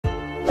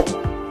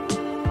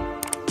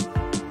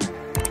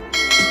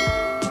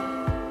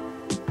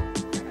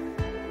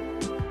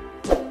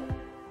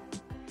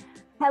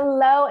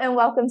Hello and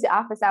welcome to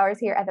Office Hours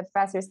here at the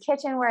Professor's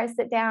Kitchen, where I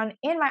sit down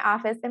in my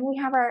office and we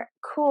have our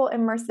cool,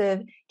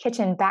 immersive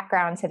kitchen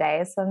background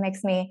today. So it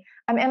makes me,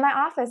 I'm in my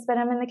office, but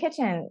I'm in the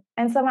kitchen.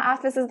 And so my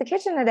office is the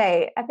kitchen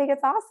today. I think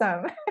it's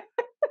awesome.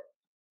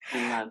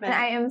 I love And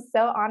I it. am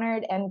so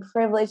honored and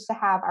privileged to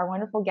have our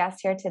wonderful guest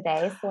here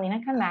today,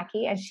 Selena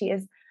Conmackie, and she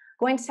is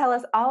going to tell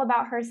us all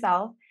about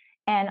herself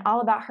and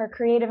all about her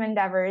creative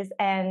endeavors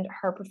and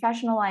her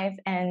professional life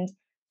and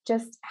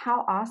just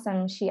how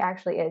awesome she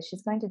actually is.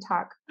 She's going to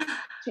talk.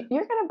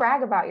 You're going to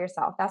brag about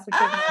yourself. That's what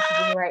you're going to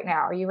do Ah, right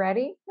now. Are you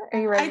ready? Are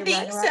you I ready to brag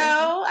think about so.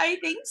 yourself? I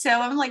think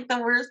so. I'm like the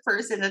worst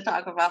person to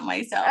talk about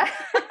myself.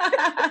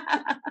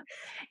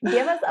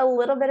 Give us a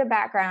little bit of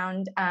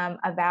background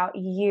about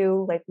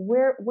you. Like,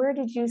 where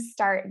did you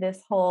start this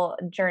whole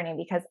journey?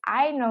 Because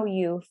I know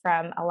you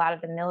from a lot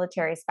of the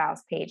military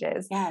spouse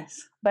pages, Yes.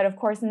 but of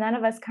course, none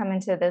of us come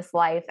into this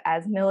life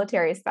as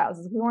military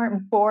spouses. We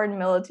weren't born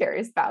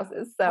military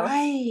spouses. So,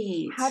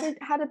 Right.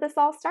 how did this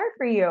all start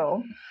for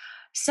you?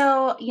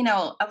 So,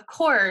 of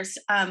course,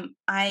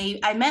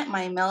 I met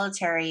my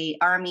military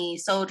army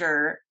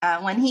soldier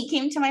when he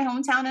came to my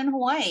hometown in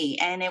Hawaii,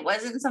 and it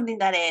wasn't something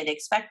that I had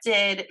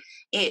expected.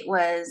 It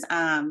was,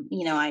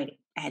 I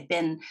had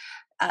been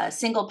a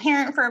single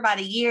parent for about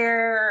a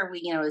year.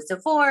 Was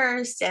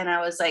divorced, and I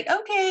was like,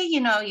 okay,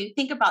 you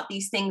think about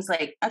these things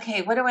like,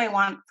 okay, what do I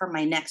want for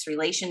my next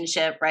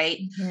relationship, right?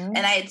 And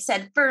Mhm. I had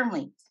said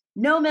firmly,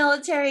 no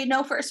military,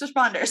 no first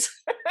responders.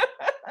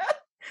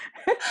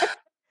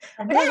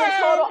 And Which is the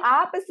then, total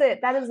opposite.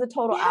 That is the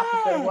total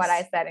opposite of what I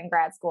yes. said in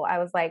grad school. I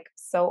was like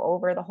so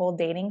over the whole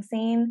dating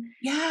scene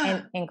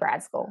Yeah. in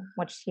grad school,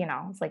 which,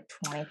 I was like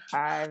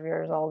 25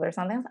 years old or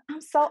something. I was like,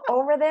 I'm so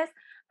over this.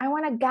 I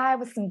want a guy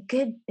with some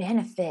good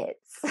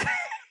benefits.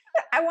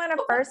 I want a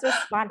first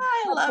responder,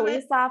 I a love it.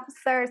 police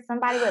officer,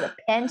 somebody with a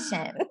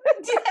pension.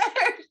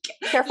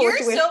 Careful You're what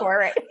you wish so for,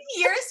 right?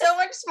 you're so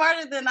much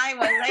smarter than I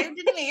was. I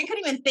couldn't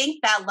even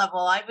think that level.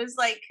 I was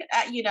like,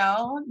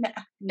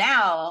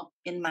 now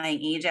in my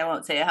age, I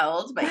won't say how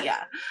old, but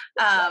yeah.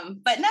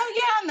 But no,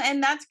 yeah,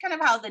 and that's kind of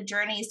how the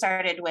journey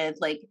started with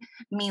like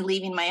me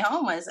leaving my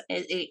home was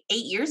 8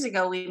 years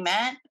ago we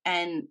met,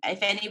 and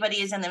if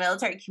anybody is in the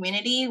military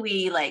community,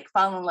 we like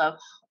fall in love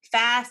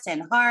fast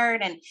and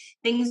hard, and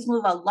things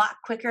move a lot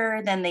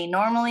quicker than they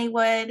normally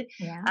would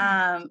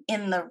Yeah.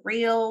 in the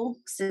real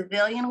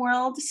civilian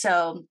world.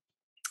 So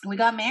we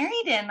got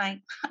married, and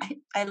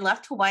I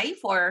left Hawaii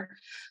for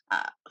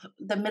uh,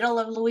 the middle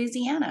of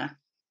Louisiana.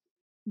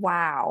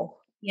 Wow.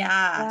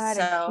 Yeah, What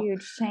a so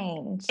huge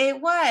change.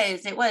 it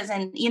was,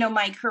 and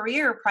my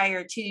career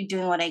prior to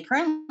doing what I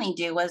currently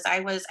do was I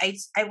was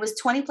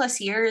 20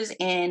 plus years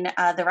in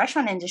the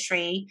restaurant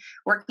industry,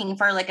 working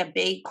for like a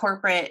big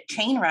corporate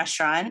chain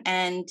restaurant,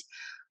 and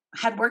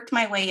had worked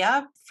my way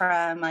up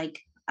from like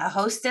a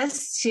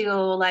hostess to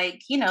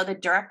like the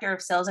director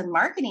of sales and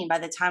marketing by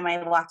the time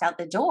I walked out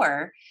the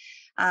door.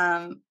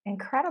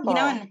 Incredible.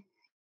 And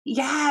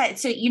yeah,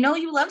 so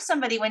you love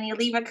somebody when you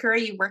leave a career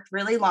you worked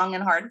really long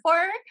and hard for.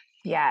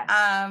 Yes.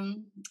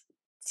 um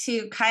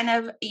to kind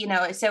of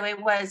so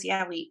it was,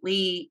 yeah,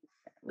 we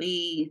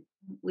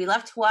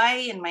left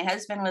Hawaii, and my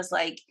husband was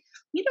like,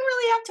 you don't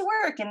really have to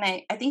work,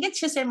 and I think it's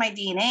just in my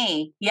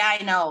DNA. Yeah,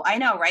 I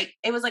know, right?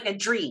 It was like a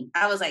dream.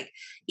 I was like,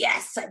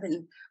 yes, I've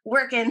been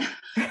working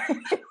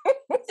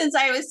since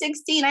I was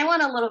 16. I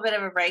want a little bit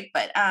of a break,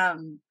 but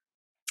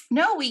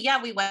no, we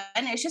went.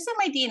 It's just in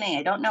my DNA.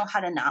 I don't know how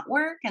to not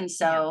work, and Yeah.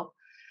 so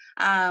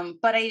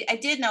but I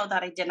did know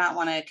that I did not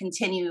want to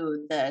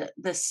continue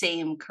the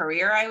same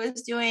career I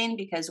was doing,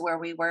 because where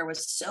we were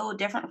was so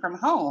different from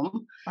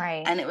home,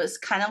 Right. and it was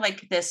kind of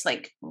like this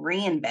like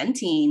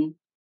reinventing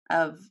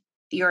of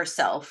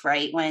yourself,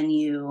 right? When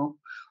you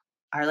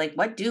are like,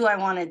 what do I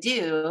want to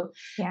do?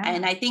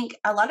 And Yeah. I think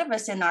a lot of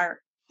us in our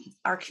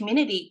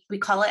community, we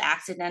call it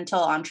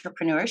accidental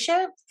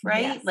entrepreneurship,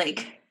 right? Yes.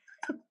 Like,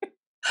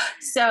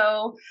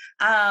 so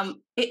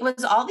it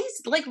was all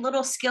these like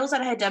little skills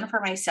that I had done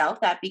for myself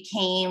that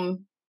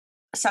became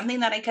something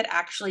that I could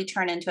actually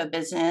turn into a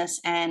business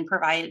and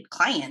provide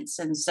clients.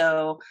 And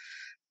so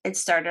it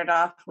started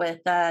off with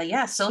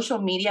social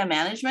media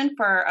management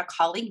for a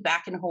colleague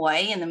back in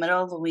Hawaii in the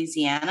middle of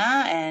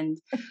Louisiana, and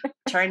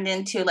turned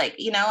into like,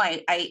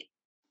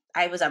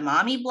 I was a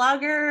mommy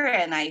blogger,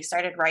 and I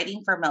started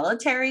writing for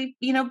military,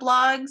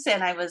 blogs,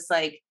 and I was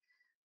like,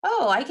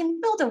 oh, I can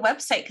build a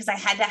website because I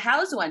had to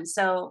house one.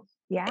 So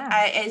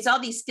Yeah. it's all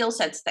these skill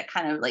sets that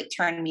kind of like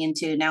turned me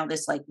into now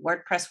this like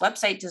WordPress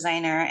website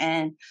designer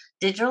and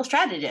digital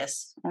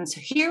strategist. And so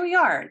here we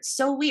are. It's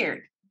so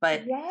weird,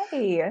 but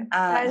Yay.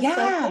 That is so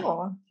yeah,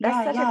 cool. That's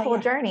yeah, such a yeah, cool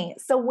yeah, journey.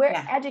 So where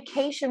yeah,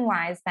 education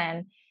wise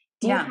then,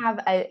 do you yeah. have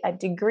a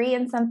degree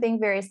in something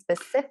very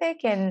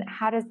specific and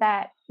how does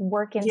that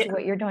work into Yeah.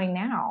 what you're doing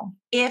now?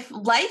 If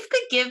life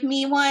could give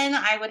me one,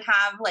 I would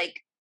have like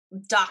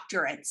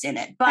doctorates in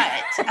it, but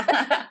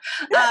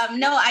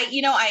no,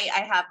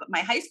 I have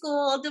my high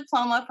school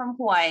diploma from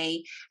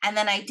Hawaii, and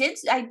then I did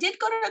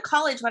go to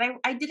college, but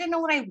I didn't know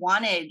what I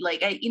wanted.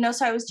 Like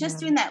so I was just Mhm,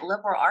 doing that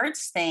liberal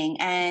arts thing,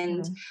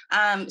 and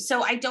mhm.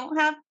 so I don't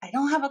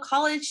have a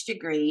college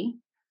degree,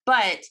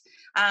 but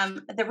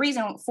the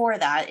reason for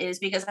that is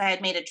because I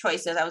had made a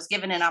choice as I was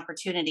given an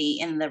opportunity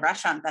in the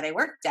restaurant that I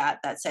worked at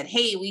that said,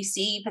 "Hey, we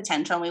see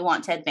potential and we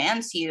want to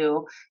advance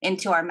you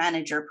into our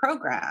manager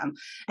program."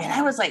 And I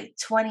Yeah. was like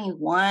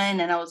 21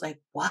 and I was like,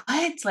 "What?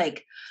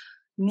 Like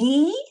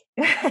me?"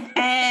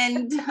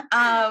 And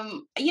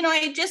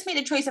I just made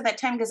a choice at that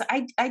time because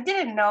I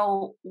didn't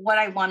know what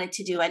I wanted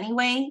to do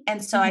anyway.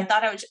 And so I Mhm.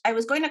 thought I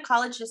was going to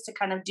college just to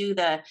kind of do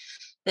the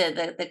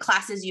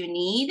classes you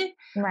need.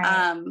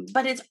 Right.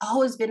 But it's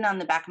always been on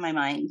the back of my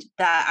mind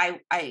that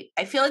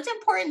I feel it's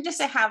important just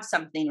to have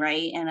something,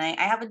 right? And I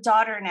have a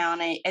daughter now,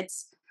 and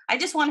I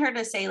just want her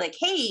to say like,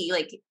 "Hey,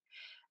 like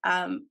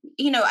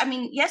I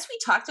mean, yes, we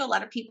talk to a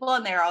lot of people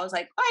and they're always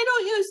like, I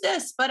don't use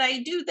this, but I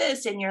do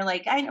this." And you're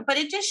like, I know, but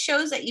it just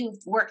shows that you've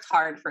worked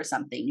hard for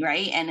something,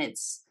 right? And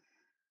it's,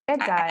 It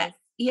does.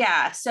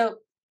 yeah. So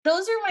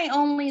those are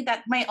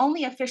my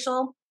only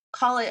official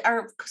college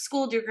or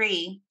school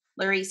degree,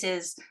 Larice,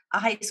 is a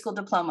high school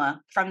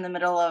diploma from the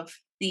middle of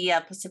the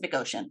Pacific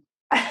Ocean.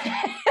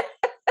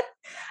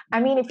 I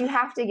mean, if you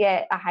have to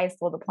get a high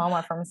school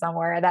diploma from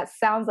somewhere, that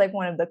sounds like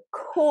one of the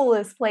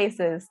coolest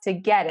places to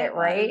get It it,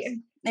 right?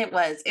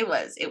 was.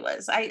 It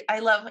was. I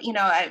love,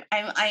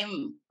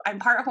 I'm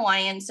part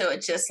Hawaiian, so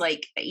it's just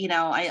like,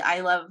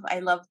 I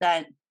love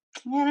that.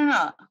 I don't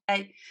know.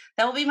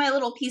 That will be my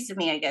little piece of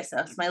me, I guess.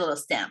 That's my little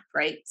stamp,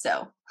 right?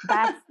 So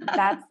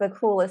That's the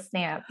coolest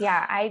stamp.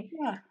 Yeah,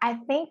 yeah. I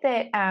think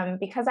that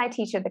because I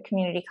teach at the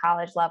community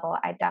college level,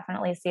 I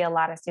definitely see a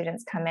lot of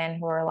students come in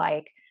who are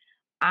like,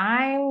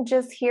 I'm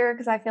just here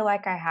because I feel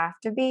like I have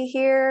to be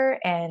here,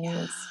 and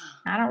Yeah.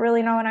 I don't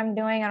really know what I'm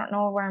doing. I don't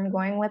know where I'm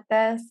going with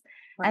this.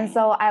 And Right.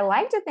 so I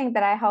like to think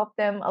that I help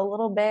them a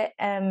little bit.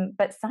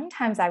 But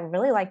sometimes I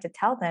really like to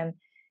tell them,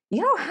 you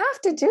don't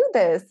have to do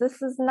this.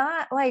 This is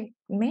not like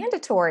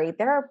mandatory.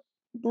 There are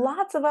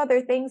lots of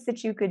other things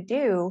that you could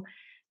do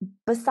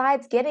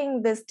besides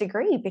getting this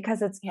degree,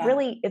 because Yeah.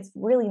 it's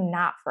really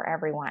not for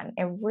everyone.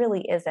 It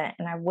really isn't.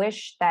 And I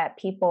wish that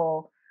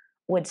people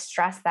would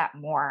stress that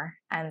more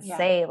and Yeah.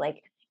 say,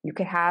 like, you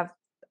could have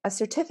a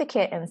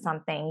certificate in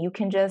something. You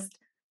can just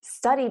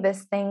study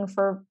this thing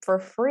for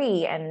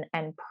free and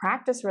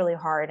practice really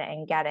hard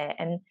and get it.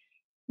 And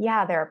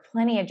yeah, there are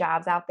plenty of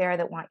jobs out there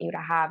that want you to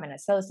have an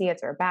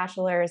associate's or a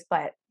bachelor's,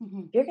 but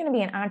Hmm. if you're going to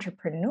be an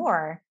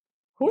entrepreneur,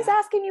 who's Yeah.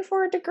 asking you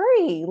for a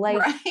degree? Like,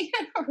 Right.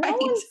 no Right.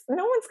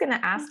 one's going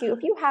to ask you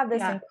if you have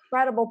this Yeah.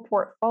 incredible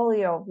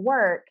portfolio of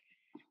work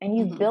and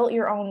you've Hmm. built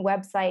your own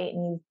website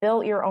and you've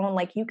built your own,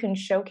 like, you can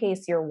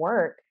showcase your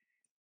work.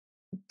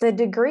 The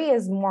degree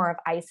is more of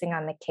icing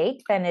on the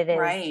cake than it is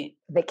Right.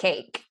 the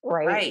cake,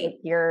 right? Like, Right.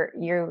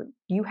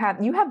 you have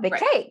the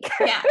Right. cake.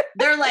 Yeah.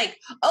 They're like,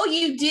 "Oh,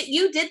 you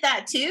did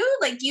that too?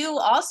 Like you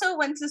also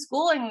went to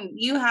school and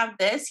you have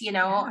this?"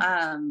 Yeah.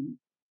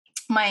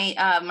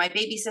 My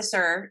baby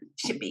sister,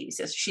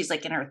 she's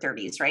like in her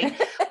 30s, right?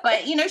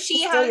 But she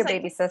Still has your like,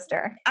 baby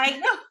sister. I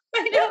know,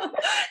 I know.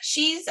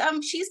 She's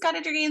got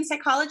a degree in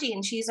psychology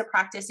and she's a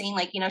practicing,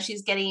 like,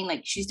 she's getting,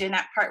 like, she's doing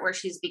that part where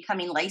she's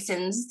becoming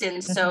licensed.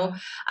 And so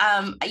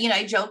Mhm.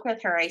 I joke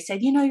with her. I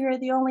said, "You're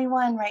the only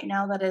one right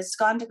now that has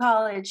gone to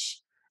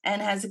college and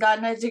has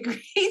gotten a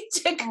degree,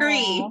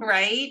 Oh,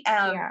 right?"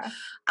 yeah.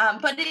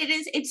 But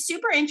it's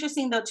super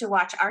interesting though to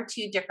watch our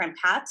two different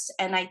paths.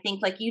 And I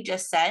think, like you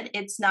just said,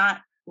 it's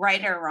not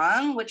right or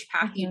wrong which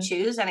path you Mhm.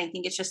 choose. And I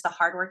think it's just the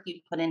hard work you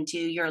put into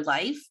your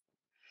life,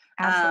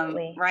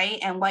 Absolutely. right,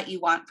 and what you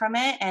want from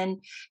it. And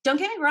don't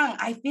get me wrong,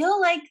 I feel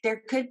like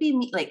there could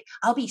be like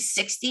I'll be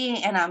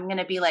 60 and I'm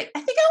gonna be like,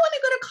 I think I want to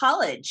go to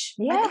college.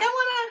 I think Yeah.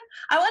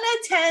 I want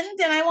to attend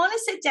and I want to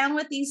sit down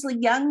with these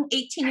young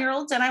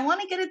 18-year-olds and I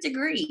want to get a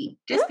degree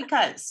just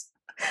because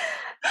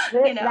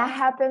you That know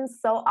happens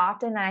so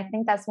often, and I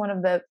think that's one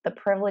of the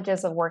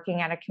privileges of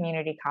working at a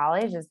community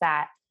college is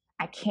that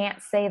I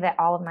can't say that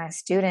all of my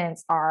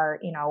students are,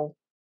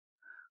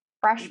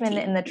 freshmen in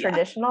 18. the Yeah.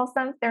 traditional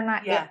sense. They're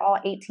not Yeah. all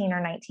 18 or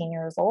 19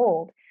 years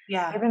old.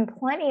 Yeah. There've been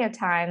plenty of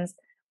times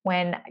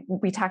when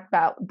we talked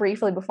about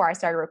briefly before I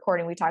started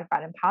recording, we talked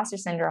about imposter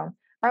syndrome,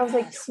 where I was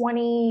like Yes.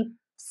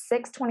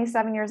 26,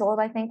 27 years old,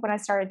 I think, when I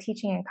started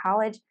teaching in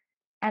college.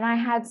 And I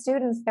had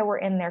students that were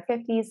in their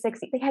 50s,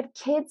 60s. They had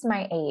kids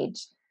my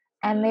age.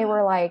 And they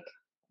were like,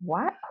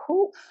 what?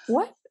 Who?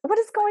 What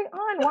is going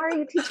on? Why are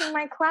you teaching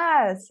my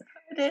class?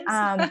 It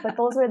is. But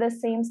those were the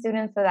same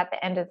students that at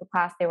the end of the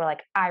class, they were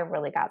like, I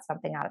really got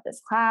something out of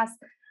this class.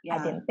 I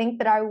Yeah. didn't think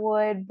that I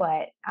would,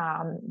 but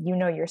you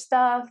know your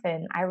stuff.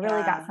 And I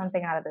really got Yeah.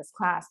 something out of this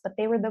class. But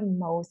they were the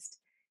most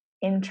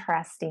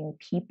interesting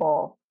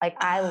people.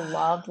 Like, I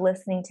loved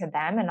listening to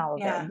them and all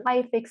of their Yeah.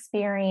 life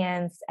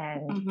experience.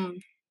 And, Hmm.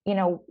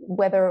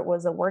 whether it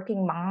was a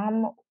working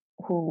mom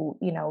who,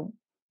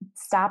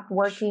 stopped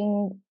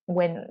working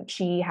when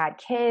she had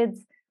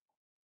kids,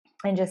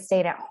 and just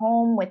stayed at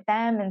home with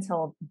them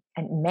until,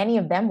 and many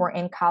of them were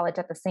in college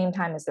at the same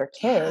time as their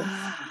kids.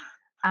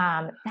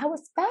 Yeah. That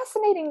was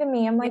fascinating to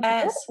me. I'm like,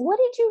 Yes. what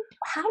did you,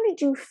 how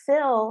did you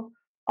fill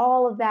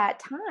all of that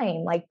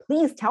time? Like,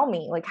 please tell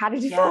me, like, how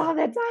did you fill Yeah. all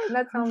that time?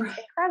 That sounds Right.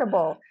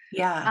 incredible.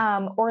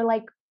 Yeah. Or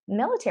like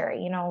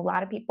military, a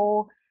lot of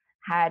people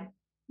had,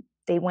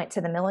 they went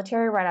to the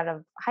military right out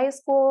of high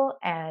school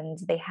and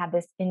they had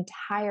this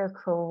entire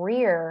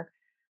career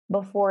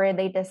before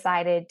they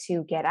decided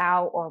to get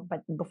out, or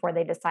but before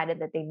they decided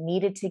that they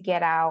needed to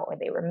get out, or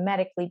they were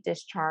medically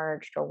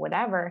discharged or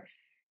whatever.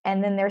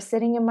 And then they're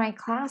sitting in my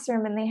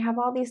classroom and they have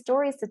all these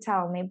stories to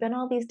tell, and they've been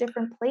all these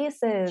different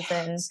places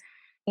and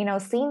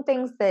Yes. seen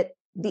things that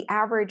the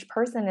average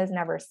person has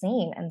never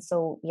seen. And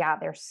so yeah,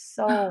 there's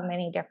so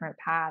many different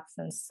paths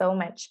and so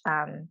much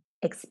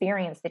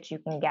experience that you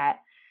can get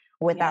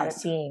without it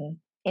Yes. being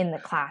in the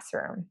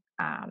classroom.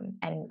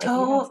 And if you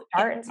don't To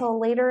start until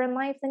later in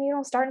life, then you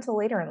don't start until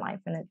later in life,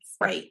 and it's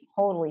right.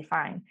 totally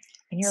fine.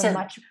 And So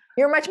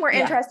you're a much more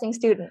yeah. interesting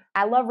student.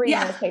 I love reading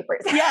Yeah. those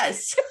papers.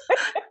 Yes.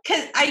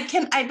 Cause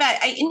I bet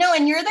I know,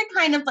 and you're the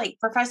kind of like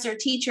professor,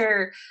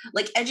 teacher,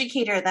 like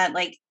educator that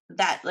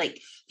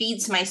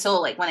feeds my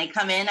soul. Like when I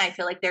come in, I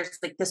feel like there's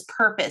like this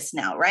purpose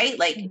now, right?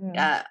 Like,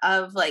 Mhm.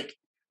 of like,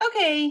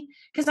 okay.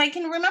 Cause I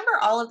can remember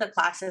all of the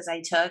classes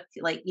I took,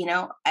 like,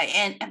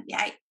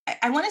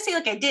 I want to say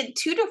like I did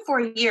 2 to 4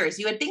 years.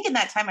 You would think in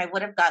that time I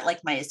would have got like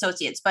my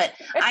associates, but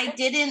I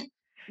didn't.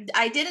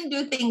 I didn't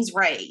do things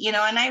right, and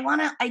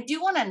I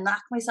do want to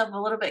knock myself a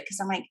little bit because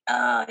I'm like,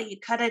 oh, you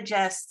could have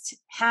just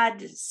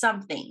had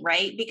something,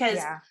 right? Because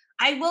Yeah.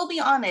 I will be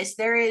honest,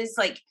 there is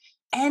like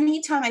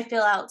anytime I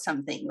fill out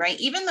something, right?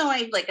 Even though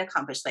I've like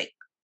accomplished, like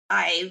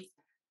I've,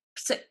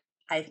 s-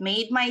 I've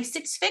made my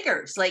six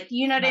figures, like,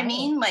 you know what I Right.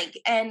 mean? Like,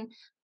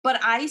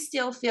 but I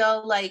still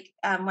feel like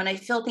when I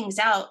fill things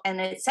out and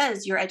it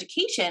says your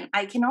education,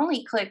 I can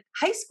only click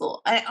high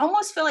school. I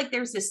almost feel like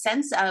there's this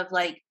sense of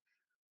like,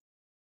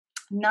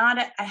 not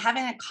I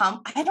haven't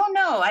I don't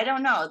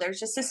know. There's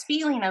just this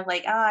feeling of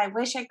like, oh, I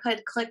wish I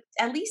could click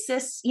at least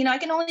this, I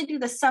can only do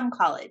the some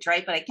college,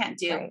 right? But I can't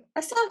do Right.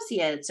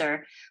 associates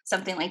or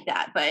something like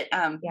that. But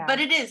Yeah.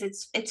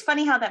 it's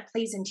funny how that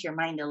plays into your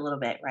mind a little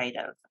bit, right?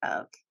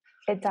 Of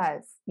It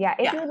does. Yeah.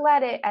 If yeah, you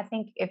let it, I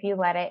think if you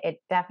let it,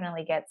 it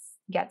definitely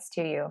gets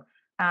to you.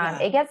 yeah,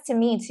 It gets to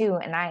me too.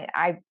 And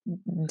I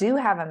do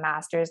have a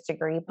master's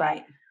degree, but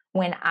right.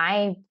 when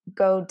I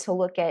go to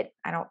look at,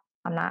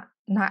 I'm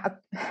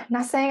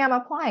not saying I'm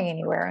applying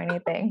anywhere or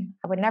anything.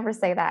 I would never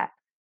say that.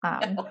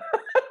 Um, No.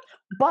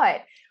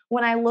 but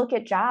when I look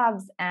at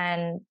jobs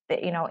and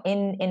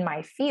in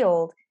my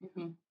field,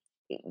 Mhm.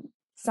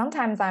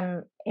 sometimes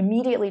I'm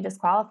immediately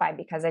disqualified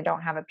because I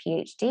don't have a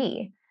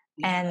PhD.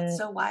 Yeah, that's And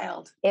so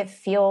wild. it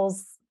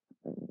feels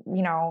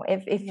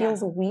it Yeah,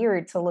 feels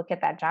weird to look at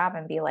that job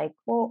and be like,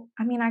 well,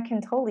 I mean, I can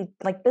totally,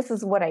 like, this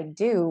is what I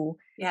do.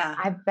 yeah.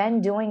 I've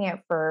been doing it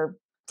for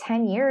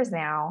 10 years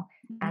now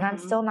and I'm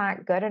Hmm. still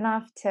not good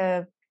enough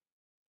to,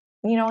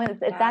 that's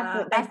Yeah,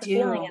 I that's the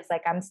feeling, do. is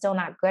like I'm still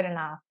not good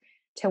enough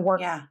to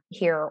work Yeah.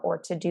 here or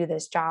to do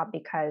this job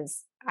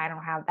because I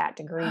don't have that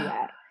degree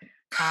yet.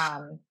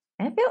 And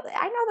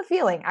I know the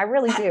feeling. I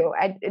really That, do.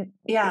 It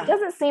yeah,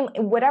 doesn't seem,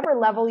 whatever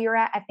level you're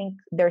at, I think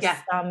there's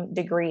yeah. some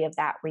degree of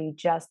that where you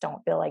just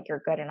don't feel like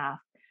you're good enough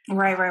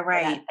Right, right, for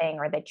that right. thing,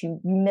 or that you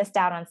missed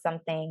out on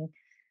something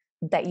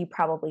that you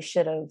probably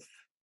should have.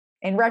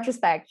 In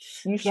retrospect,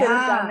 you should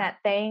have done Yeah, that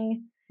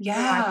thing. I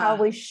yeah.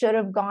 probably should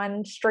have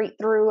gone straight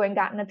through and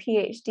gotten a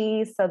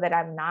PhD so that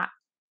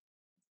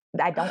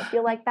I don't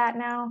feel like that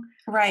now.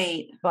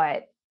 Right.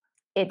 But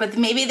it's But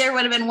maybe there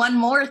would have been one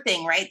more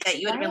thing, right? That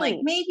you would have been like,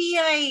 right,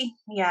 maybe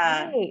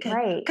yeah. right,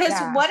 right. Because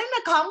Yeah. what an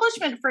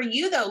accomplishment for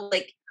you, though.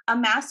 Like a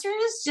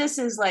master's just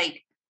is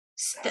like,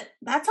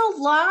 that's a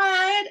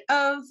lot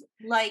of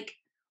like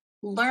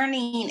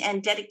learning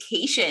and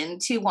dedication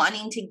to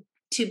wanting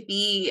to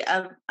be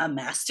a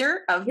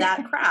master of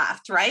that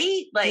craft,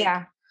 right? Like,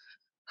 Yeah.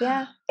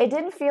 Yeah, it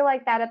didn't feel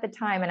like that at the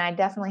time, and I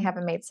definitely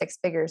haven't made six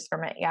figures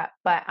from it yet,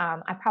 but,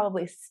 I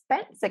probably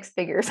spent six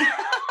figures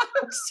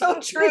so on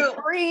the true.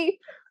 degree,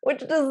 which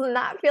does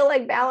not feel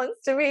like balance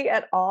to me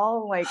at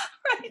all. Like,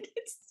 Right?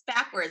 It's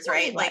backwards, "What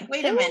right? am I Like,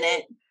 wait a doing?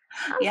 minute.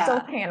 I'm still Yeah.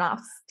 paying off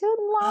student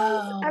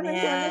loans. Oh I've been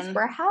doing this man.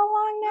 for how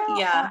long now?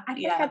 Yeah. I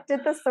think I Yeah.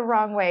 did this the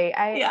wrong way."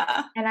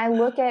 Yeah. I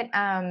look at,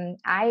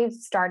 I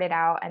started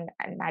out, and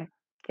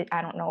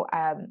I don't know,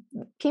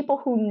 people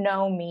who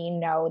know me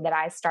know that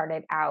I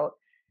started out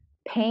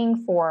paying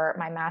for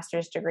my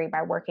master's degree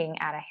by working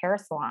at a hair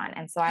salon.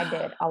 And so I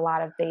did a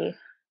lot of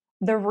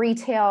the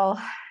retail, all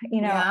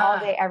Yeah.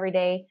 day, every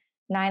day,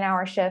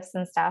 9-hour shifts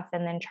and stuff,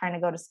 and then trying to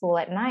go to school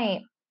at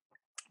night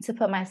to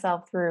put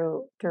myself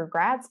through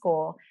grad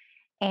school.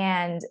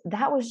 And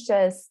that was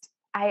just,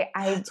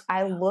 That's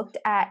I looked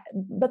at,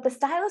 but the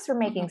stylists were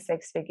making mhm.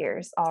 six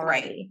figures Right.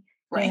 already,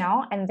 Right.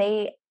 and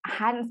they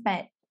hadn't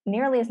spent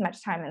nearly as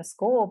much time in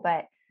school,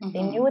 but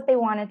they knew Mhm. what they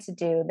wanted to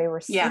do. They were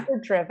Yeah. super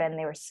driven,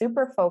 they were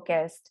super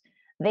focused.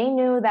 They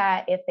knew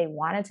that if they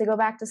wanted to go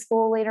back to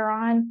school later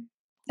on,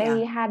 Yeah.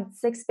 they had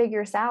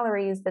six-figure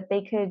salaries that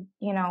they could,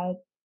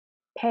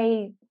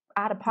 pay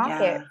out of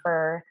pocket Yeah.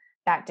 for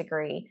that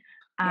degree.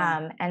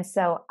 Yeah. And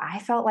so I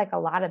felt like a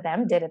lot of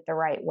them did it the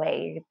right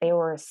way. They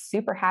were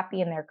super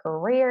happy in their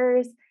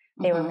careers.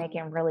 They were Hmm.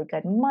 making really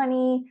good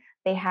money.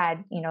 They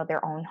had,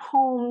 their own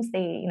homes.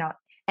 And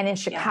in Yeah.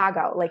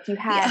 Chicago, like you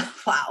had, Yeah.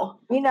 Wow.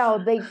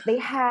 they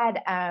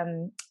had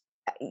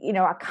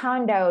a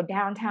condo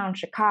downtown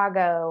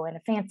Chicago and a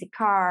fancy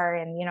car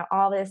and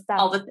all this stuff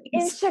All the in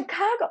things.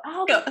 Chicago,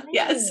 all the Go.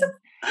 Yes. things.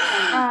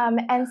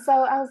 And so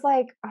I was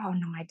like, "Oh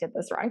no, I did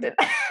this wrong." Did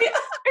Yeah.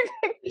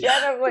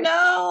 Jen, I'm like,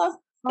 No.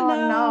 "Oh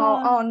no,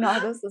 No. oh no,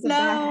 this is a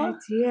bad No.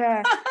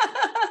 idea."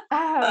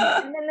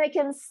 And then they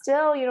can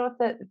still, if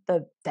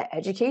the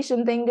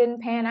education thing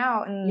didn't pan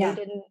out and they Yeah.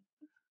 didn't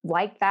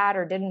like that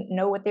or didn't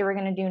know what they were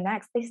going to do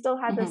next, they still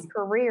had this Hmm.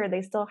 career.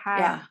 They still had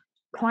Yeah.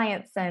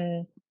 clients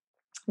and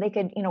they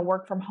could,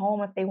 work from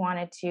home if they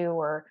wanted to,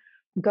 or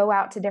go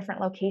out to different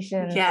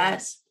locations and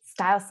Yes.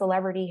 style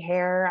celebrity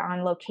hair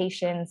on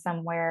location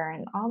somewhere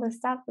and all this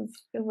stuff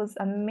it was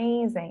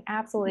amazing,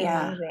 absolutely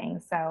Yeah. amazing.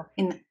 So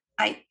And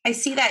I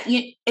see that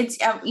it's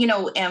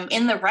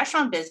in the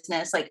restaurant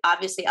business, like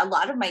obviously a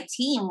lot of my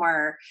team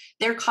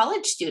they're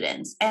college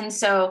students, and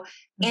so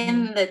mhm,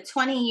 in the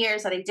 20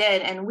 years that I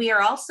did, and we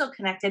are also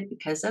connected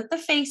because of the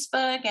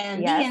Facebook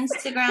and the yes.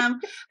 Instagram,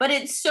 but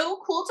it's so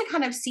cool to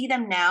kind of see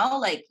them now,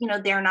 like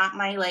they're not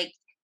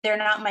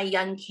my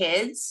young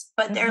kids,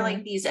 but they're like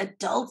Hmm. these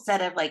adults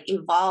that have like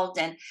evolved,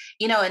 and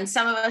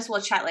some of us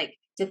will chat like,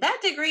 did that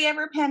degree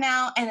ever pan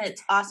out? And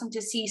it's awesome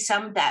to see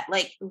some that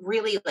like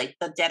really like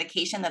the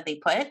dedication that they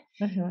put.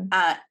 Hmm.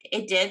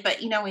 It did, but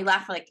we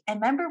laugh like, I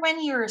remember when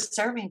you were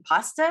serving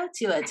pasta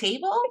to a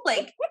table,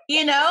 like,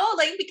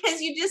 like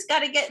because you just got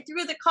to get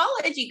through the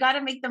college, you got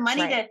to make the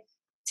money Right,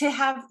 to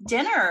have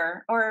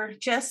dinner, or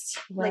just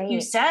like you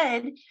right.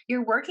 said,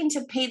 you're working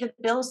to pay the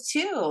bills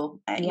too,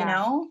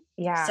 Yeah,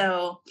 yeah.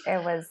 So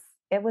It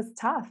was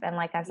tough, and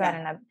like I said,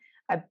 yeah, in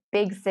a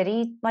big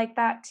city like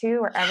that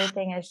too, where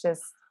everything is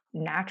just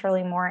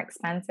naturally more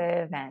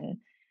expensive and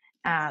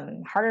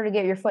harder to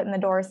get your foot in the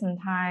door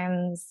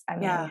sometimes. I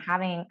mean, yeah,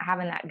 having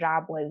that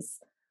job was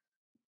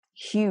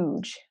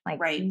huge, like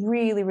right,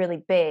 really,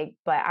 really big.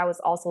 But I was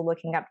also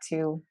looking up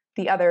to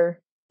the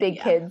other big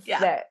yeah, kids yeah,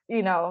 that,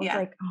 yeah,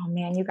 like, oh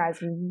man, you guys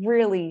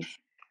really,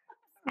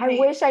 I right.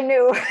 wish I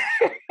knew.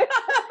 I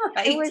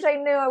Right. wish I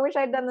knew. I wish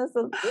I'd done this a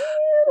little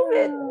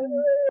bit Um,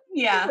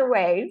 yeah. different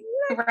way.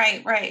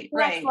 Right, right, Next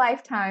right.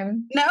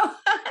 lifetime. No,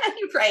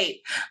 right.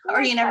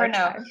 Or you Next never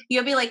know. lifetime.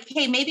 You'll be like,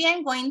 hey, maybe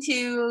I'm going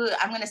to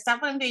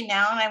stop what I'm doing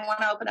now and I want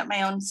to open up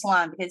my own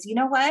salon, because you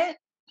know what?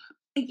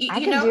 I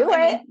could do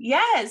I it. mean, I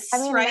yes,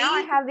 mean, now I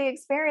right? have the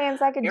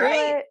experience, I could You're do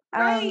right, it.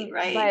 right,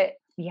 right. But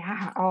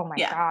yeah, oh my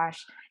Yeah,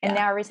 gosh. And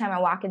yeah. now every time I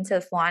walk into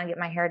the salon and get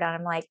my hair done,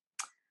 I'm like,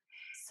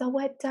 so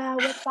what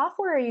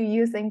software are you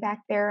using back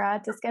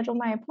there to schedule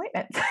my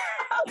appointments?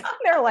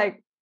 They're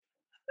like,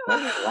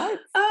 what?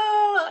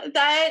 Oh,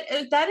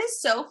 that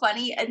is so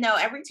funny. No,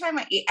 every time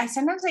I eat, I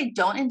sometimes I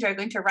don't enjoy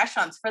going to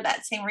restaurants for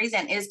that same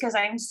reason, is because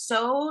I'm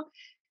so,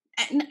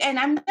 and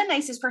I'm the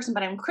nicest person,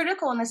 but I'm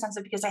critical in the sense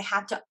of, because I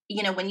have to,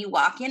 when you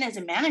walk in as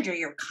a manager,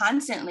 you're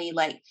constantly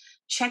like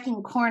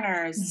checking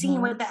corners,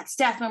 seeing what Hmm. that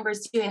staff member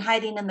is doing,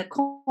 hiding in the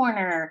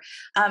corner.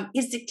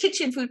 Is the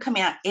kitchen food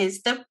coming out?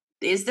 Is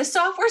the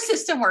software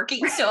system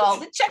working so all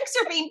the checks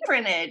are being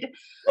printed?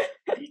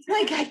 It's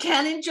like I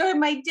can't enjoy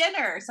my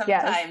dinner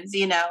Yes.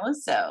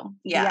 sometimes. So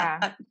yeah,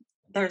 Yeah.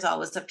 there's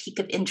always a peak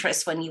of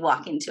interest when you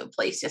walk into a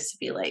place, just to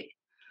be like,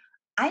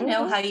 I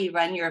know Hmm. how you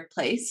run your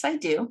place. I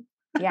do.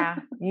 Yeah,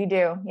 you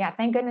do. Yeah.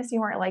 Thank goodness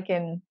you weren't like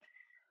in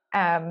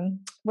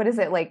what is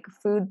it, like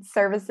food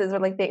services or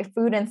like the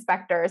food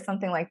inspector or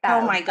something like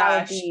Oh that. my That would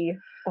gosh. be,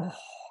 oh,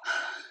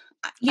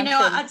 You I'm know,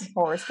 sure there's some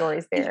horror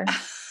stories there.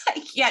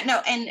 yeah,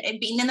 no, and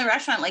being in the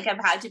restaurant, like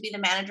I've had to be the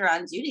manager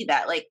on duty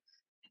that like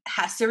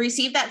has to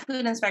receive that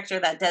food inspector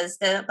that does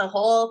the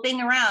whole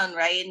thing around,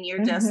 right? And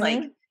you're just like,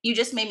 Hmm. you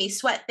just made me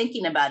sweat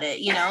thinking about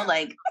it,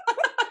 like,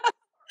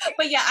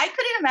 but yeah, I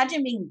couldn't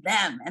imagine being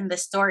them and the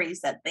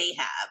stories that they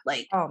have.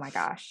 Like, Oh my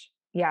gosh.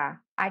 Yeah.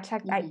 I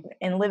checked I mhm.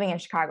 and living in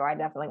Chicago, I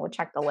definitely would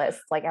check the list.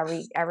 Like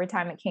every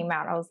time it came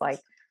out, I was like,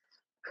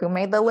 who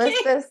made the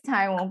list this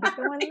time? Won't be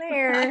going I'm not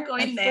there. going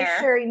That's for there.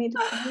 sure. You need to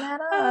clean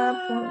that up.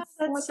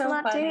 That's Let's so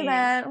not do funny.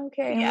 that.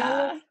 Okay. I'm Yeah,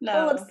 a little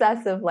no.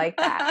 obsessive like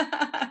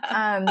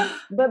that.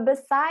 But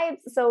besides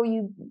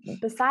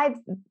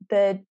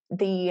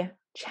the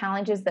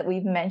challenges that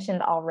we've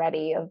mentioned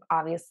already of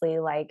obviously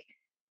like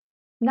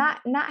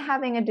not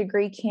having a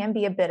degree can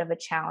be a bit of a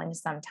challenge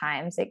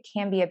sometimes. It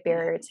can be a Yeah.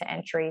 barrier to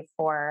entry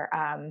for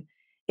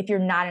if you're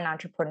not an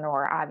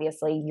entrepreneur,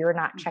 obviously you're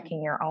not Mhm.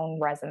 checking your own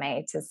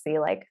resume to see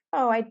like,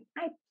 oh, I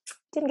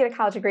didn't get a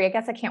college degree. I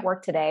guess I can't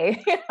work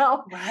today, you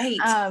know. Right.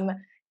 Um,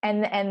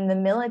 and the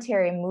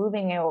military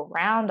moving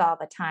around all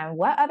the time.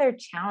 What other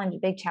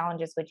big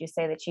challenges would you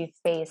say that you've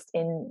faced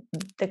in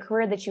the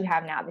career that you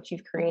have now that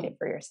you've created Mhm.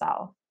 for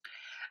yourself?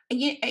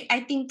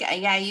 I think,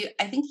 yeah,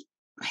 I think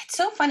it's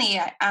so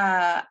funny.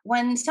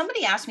 When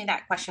somebody asked me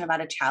that question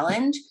about a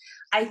challenge,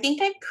 I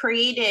think I've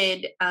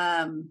created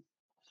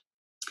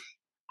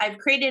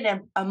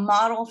a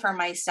model for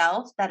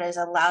myself that has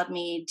allowed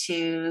me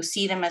to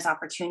see them as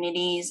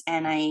opportunities.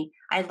 And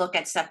I look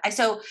at stuff.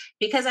 So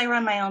because I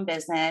run my own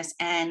business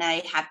and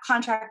I have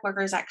contract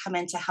workers that come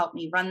in to help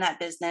me run that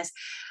business,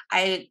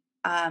 I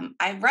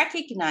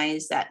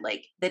recognize that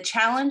like the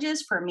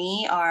challenges for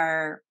me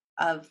are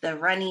of the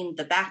running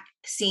the back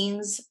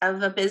scenes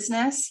of a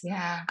business.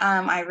 Yeah.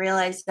 I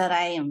realize that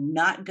I am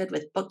not good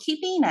with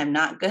bookkeeping. I'm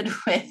not good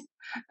with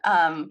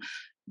um,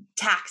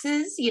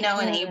 taxes, in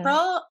Mm,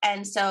 April.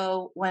 And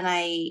so when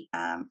I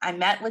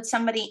met with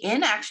somebody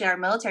in actually our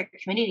military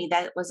community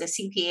that was a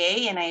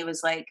CPA, and I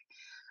was like,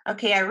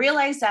 okay, I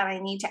realized that I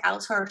need to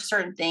outsource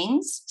certain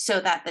things so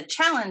that the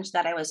challenge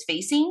that I was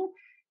facing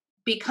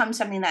becomes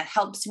something that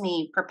helps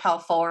me propel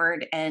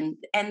forward. And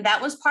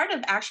that was part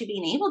of actually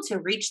being able to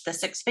reach the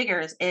six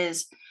figures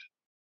is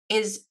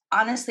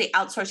honestly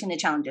outsourcing the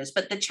challenges.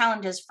 But the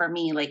challenges for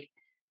me, like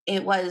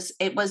it was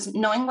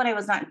knowing what I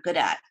was not good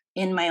at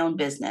in my own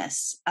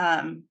business.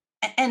 And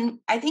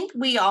I think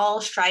we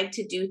all strive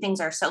to do things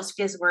ourselves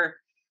because we're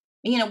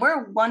a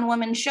one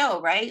woman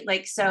show, right?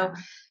 Like so,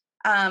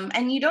 yeah.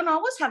 and you don't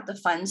always have the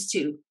funds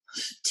to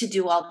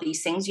do all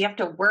these things. You have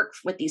to work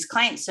with these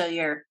clients. So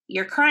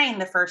you're crying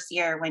the first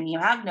year when you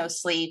have no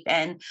sleep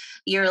and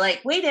you're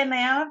like, wait, and I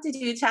have to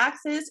do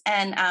taxes.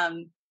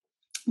 And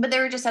but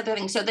there were just other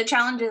things. So the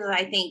challenges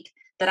I think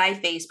that I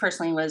faced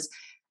personally was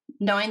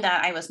knowing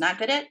that I was not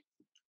good at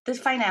the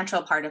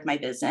financial part of my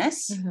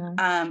business. Hmm.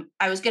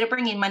 I was good at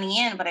bringing money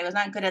in, but I was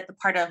not good at the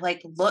part of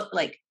like look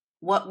like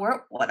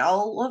what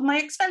all of my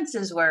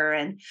expenses were,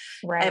 and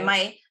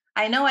Right.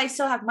 I know I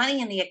still have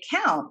money in the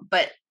account,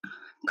 but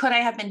could I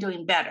have been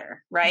doing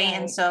better, right?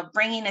 And Right. so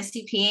bringing a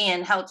CPA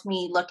in helped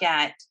me look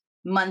at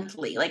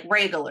monthly, like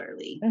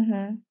regularly,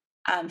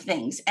 Hmm.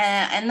 things.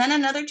 And then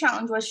another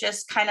challenge was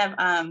just kind of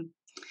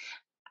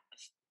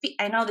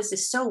I know this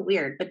is so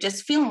weird, but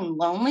just feeling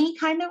lonely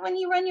kind of when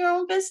you run your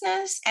own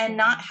business and Yeah.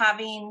 not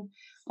having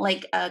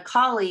like a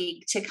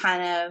colleague to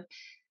kind of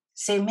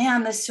say,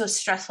 man, this was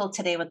stressful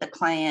today with the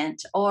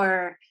client,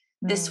 or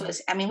this Mm,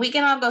 was, I mean, we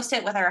can all go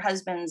sit with our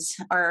husbands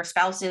or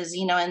spouses,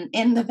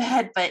 in the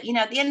bed, but,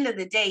 at the end of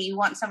the day, you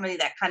want somebody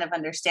that kind of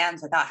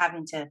understands without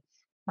having to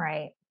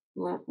right.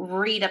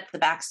 read up the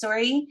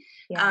backstory.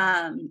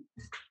 Yeah. Um,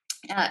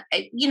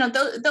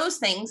 those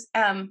things,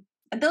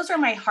 those are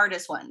my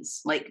hardest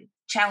ones, like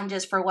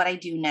challenges for what I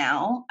do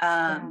now.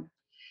 Yeah.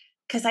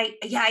 Cause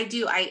I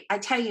do. I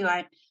tell you,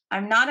 I'm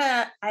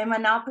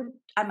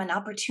an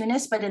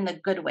opportunist, but in the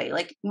good way,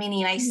 like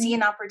meaning I see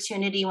Hmm. an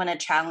opportunity when a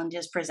challenge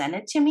is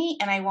presented to me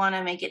and I want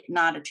to make it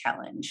not a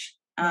challenge.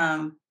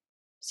 Yeah.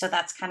 So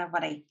that's kind of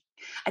what I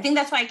think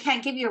that's why I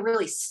can't give you a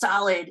really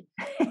solid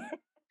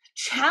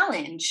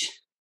challenge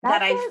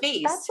that I That's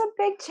faced. a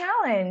big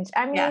challenge.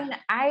 I Yeah. mean,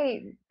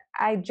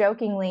 I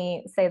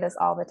jokingly say this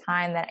all the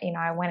time that,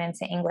 I went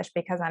into English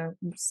because I'm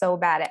so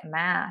bad at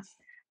math.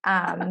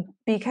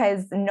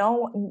 Because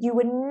no, you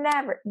would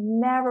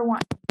never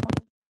want to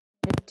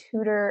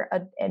tutor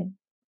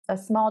a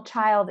small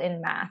child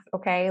in math.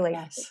 Okay. Like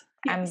Yes.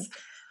 I'm Yes.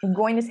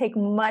 going to take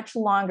much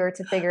longer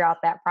to figure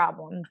out that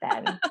problem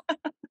than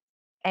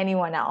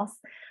anyone else.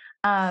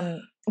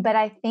 But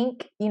I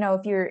think,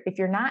 if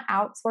you're not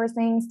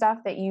outsourcing stuff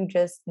that you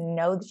just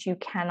know that you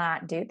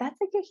cannot do, that's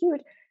like a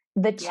huge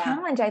the Yeah.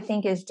 challenge I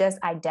think is just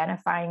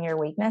identifying your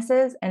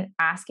weaknesses and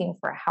asking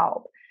for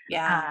help.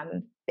 Yeah.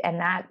 Um, and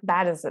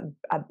that is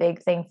a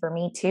big thing for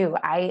me too.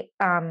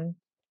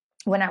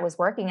 When I was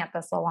working at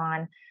the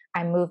salon,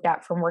 I moved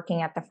up from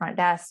working at the front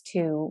desk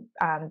to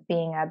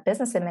being a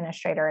business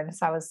administrator. And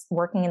so I was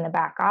working in the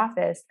back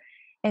office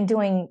and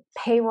doing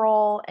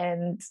payroll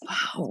and,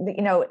 Wow.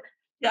 you know,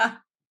 Yeah.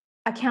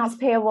 accounts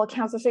payable,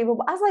 accounts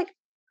receivable. I was like,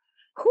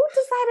 who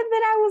decided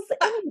that I was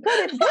any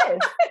good at this?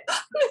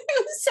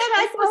 You said And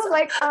I so I was was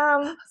like,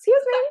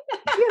 excuse me,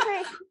 I don't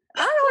know who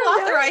what I'm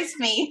doing. authorized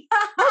me.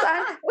 Hold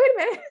on, wait a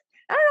minute.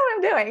 I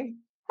don't know what I'm doing.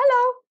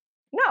 Hello?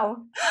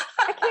 No,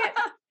 I can't.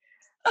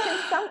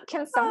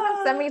 Can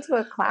someone send me to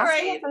a class for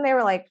this? Right. And they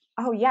were like,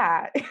 oh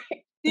yeah,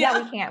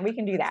 yeah, Yeah. we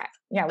can do that.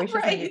 Yeah, we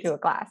should send you Right. to a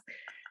class.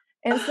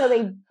 And so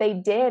they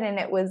did, and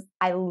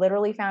I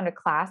literally found a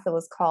class that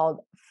was called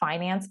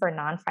Finance for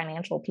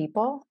Non-Financial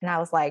People, and I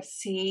was like,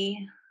 See,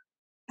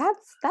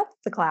 that's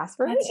the class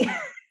for that's me. For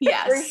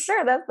yes.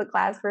 sure, that's the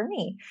class for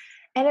me.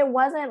 And it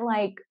wasn't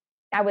like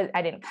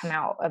I didn't come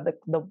out of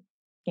the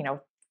you know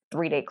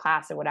 3-day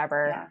class or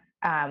whatever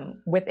Yeah.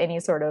 with any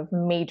sort of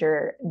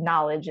major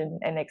knowledge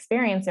and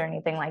experience or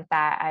anything like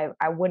that.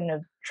 I wouldn't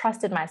have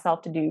trusted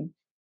myself to do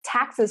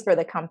taxes for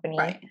the company.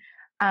 Right.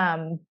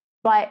 Um,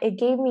 but it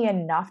gave me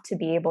enough to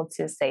be able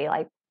to say,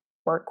 like,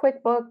 work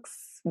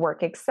QuickBooks,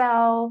 work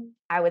Excel.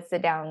 I would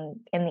sit down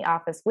in the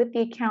office with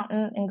the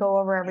accountant and go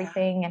over Yeah.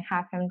 everything and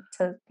have him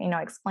to, Yeah.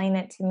 explain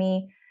it to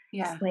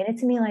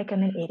me like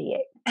I'm an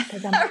idiot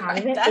because I'm kind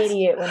of Right. an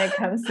idiot when it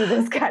comes to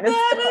this kind of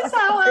That is stuff.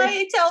 how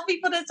I tell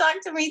people to talk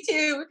to me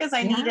too, because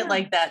I need it Yeah.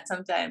 like that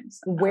sometimes.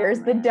 Oh Where's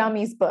the man.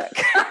 dummies book?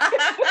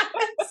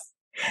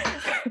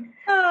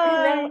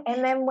 God.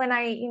 And then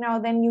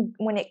when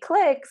when it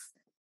clicks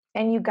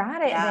and you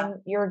got it, Yeah.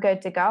 then you're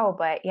good to go.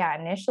 But yeah,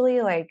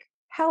 initially, like,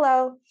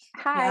 hello,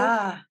 hi,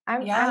 Yeah.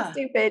 I'm Yeah.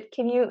 stupid.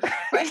 Can you can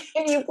Right.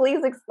 you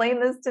please explain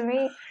this to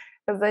me?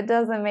 Because it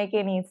doesn't make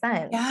any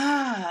sense.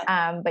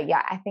 Yeah. But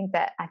yeah, I think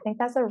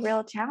that's a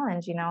real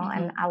challenge, and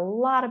Mhm. a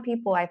lot of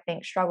people I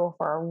think struggle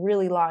for a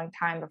really long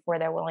time before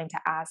they're willing to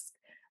ask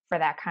for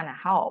that kind of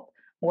help.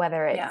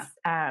 Whether Yeah.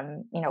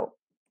 it's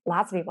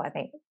lots of people I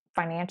think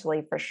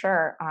financially for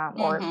sure,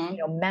 or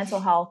Mhm. mental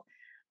health.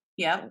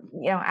 Yep.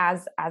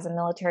 As a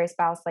military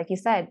spouse, like you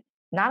said,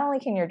 not only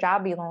can your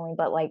job be lonely,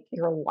 but like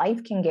your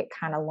life can get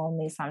kind of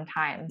lonely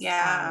sometimes.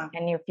 Yeah.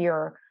 And if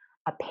you're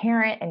a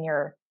parent and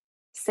you're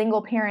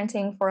single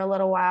parenting for a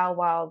little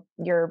while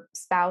your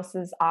spouse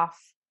is off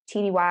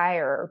TDY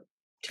or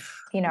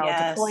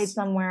deployed Yes.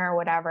 somewhere or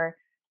whatever,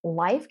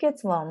 life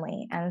gets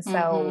lonely. And so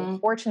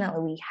Mhm.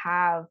 fortunately we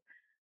have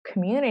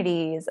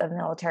communities of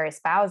military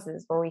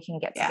spouses where we can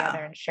get together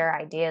Yeah. and share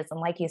ideas. And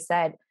like you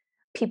said,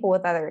 people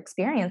with other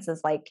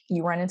experiences, like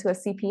you run into a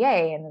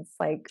CPA and it's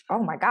like, oh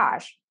my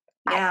gosh,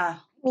 I Yeah.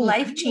 I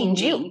Life need you.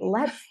 changing.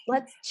 Let's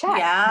chat.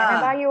 Can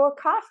I buy Yeah. you a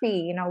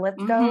coffee?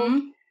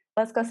 Mhm.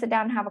 Let's go sit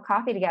down and have a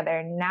coffee together.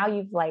 And now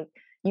you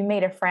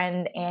made a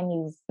friend and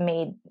you've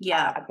made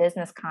Yeah. a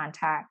business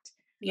contact,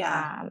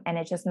 Yeah. and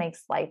it just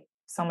makes life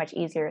so much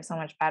easier, so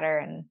much better,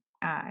 and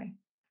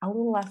a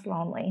little less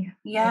lonely.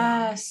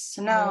 Yes.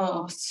 A No.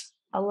 little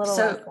a little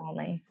less So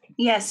lonely.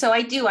 yeah, so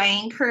I do. I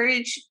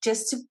encourage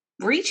just to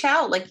reach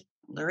out, like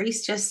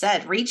Larice just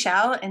said, reach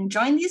out and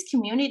join these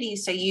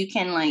communities so you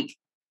can like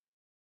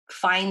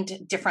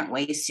find different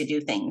ways to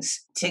do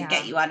things to get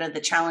Yeah. you out of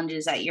the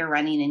challenges that you're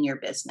running in your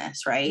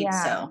business, right?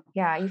 Yeah. So,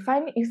 Yeah. You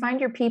find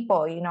your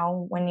people,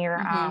 when you're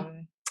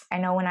mhm. I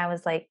know when I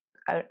was like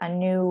a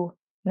new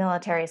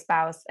military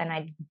spouse and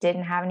I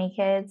didn't have any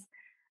kids,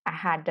 I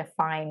had to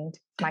find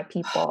my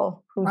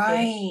people who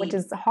did, which Right.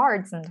 is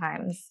hard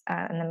sometimes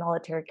in the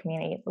military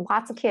community.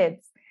 Lots of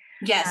kids.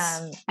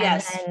 Yes. And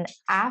Yes. then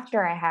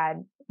after I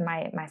had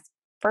my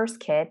first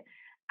kid,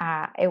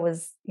 it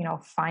was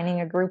finding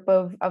a group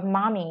of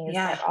mommies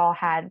that Yeah. all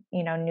had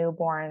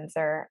newborns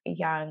or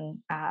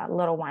young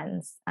little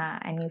ones,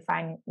 and you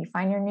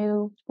find your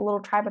new little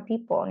tribe of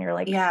people, and you're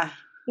like, Yeah.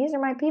 these are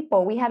my people.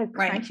 Right. We had a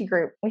crunchy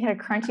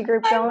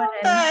group I going love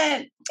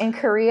that. in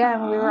Korea,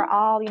 and we were Aw.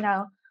 all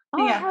oh,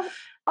 Yeah.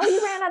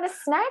 you ran out of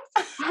snacks.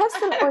 I have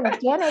some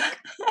organic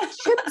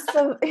chips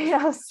of I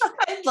love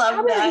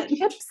strawberry that.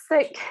 chips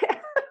that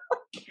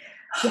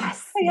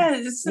yes,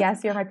 yes, Yes.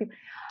 yes, you're my people.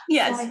 So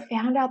Yes. I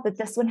found out that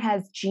this one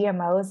has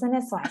GMOs in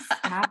it, so I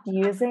stopped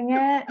using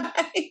it.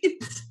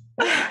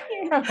 Right.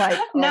 I'm like,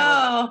 "Oh."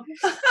 No,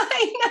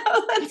 I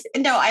know.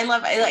 No, I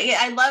love.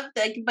 I love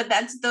that. But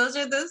those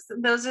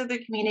are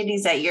the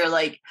communities that you're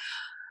like,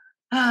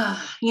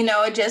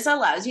 it just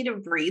allows you to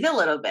breathe a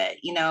little bit.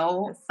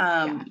 Yes,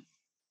 yeah,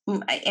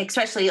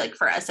 Especially like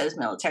for us as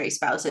military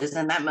spouses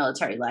and that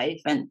military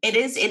life, and it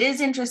is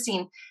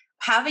interesting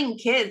having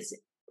kids.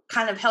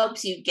 Kind of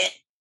helps you get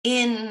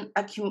in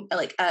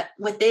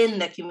within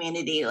the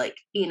community. Like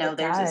it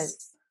there's does.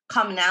 this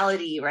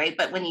commonality, right?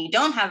 But when you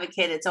don't have a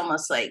kid, it's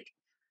almost like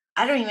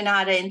I don't even know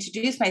how to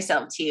introduce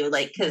myself to you,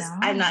 like, because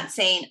I'm No. not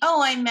saying,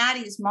 "Oh, I'm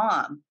Maddie's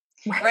mom,"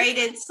 Right? right?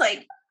 It's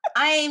like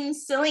I'm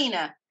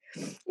Selena,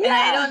 and I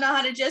Yeah, don't know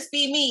how to just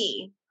be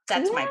me.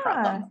 That's my yeah,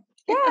 problem.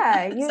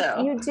 yeah,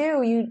 So, you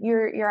do.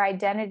 Your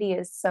identity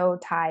is so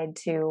tied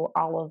to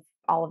all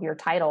of your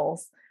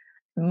titles,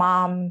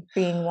 mom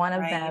being one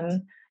of right? them,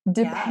 Yeah.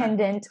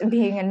 dependent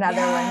being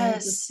another one. You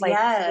just Yes. like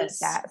hate Yes.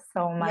 that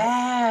so much.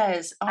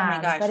 Yes. Oh my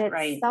But gosh. it's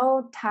Right.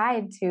 so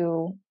tied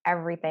to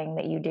everything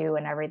that you do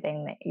and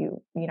everything that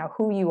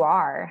who you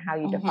are, how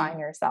you Hmm. define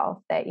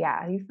yourself, that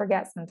yeah, you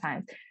forget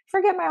sometimes.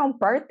 Forget my own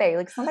birthday.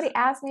 Like somebody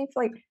asked me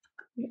for like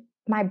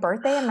my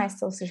birthday and my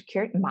social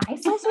security number.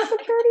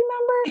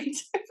 Do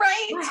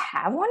I Right.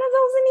 have one of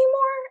those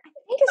anymore? I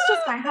think it's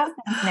just my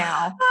husband's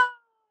now. Oh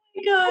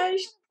my gosh.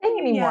 Thing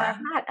anymore.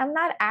 Yeah. I'm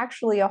not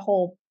actually a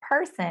whole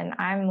person.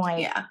 I'm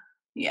like Yeah.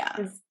 Yeah.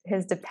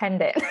 his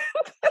dependent.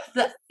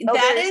 So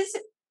That there's is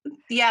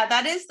Yeah,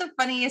 that is the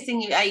funniest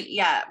thing.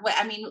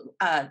 I mean,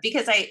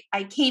 because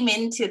I came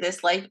into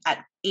this life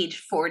at age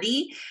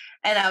 40,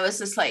 and I was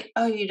just like,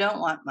 oh, you don't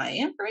want my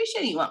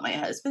information, you want my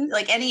husband.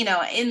 Like, and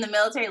in the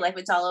military life,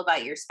 it's all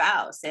about your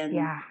spouse, and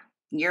yeah.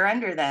 you're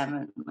under them.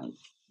 And like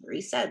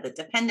Marie said, the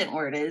dependent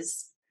word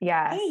is,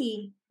 Yes.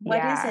 hey, what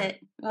is Yeah. it?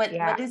 What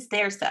Yeah. is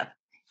their stuff?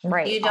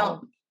 Right. You don't All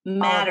of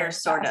matter, their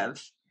sort stuff.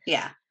 of.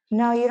 Yeah,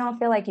 No, you don't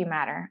feel like you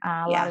matter. A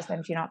lot yeah, of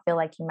times you don't feel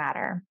like you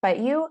matter. But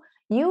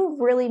you've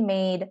really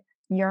made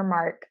your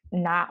mark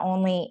not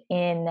only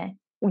in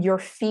your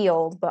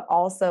field but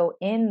also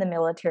in the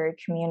military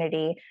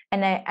community.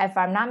 And if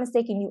I'm not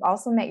mistaken, you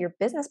also met your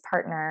business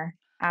partner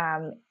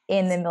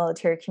in the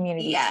military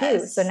community too.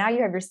 So yes, now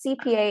you have your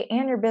CPA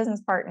and your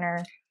business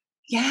partner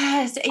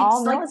yes. It's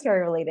all like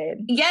military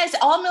related. yes,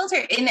 all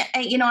military. And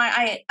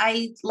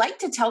I like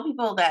to tell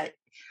people that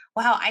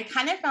wow, I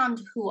kind of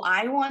found who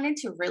I wanted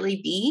to really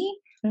be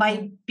by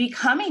Mhm.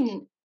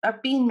 becoming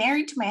being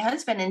married to my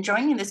husband and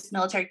joining this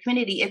military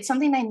community, it's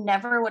something I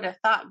never would have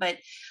thought. But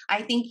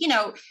I think,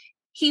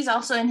 he's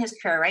also in his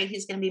career, right?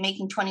 He's going to be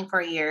making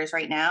 24 years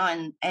right now.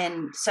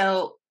 And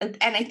so, and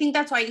I think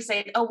that's why you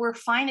say, oh, we're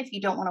fine if you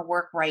don't want to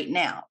work right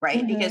now.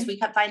 Right. Because Mhm. we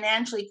could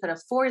financially could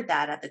afford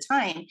that at the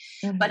time.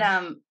 But,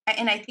 Mhm.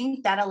 and I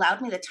think that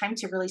allowed me the time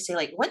to really say,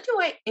 like, what do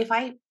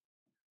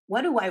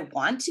I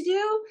want to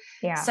do?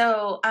 Yeah.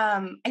 So,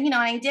 and,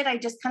 I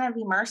just kind of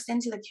immersed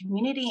into the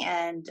community,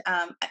 and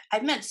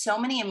I've met so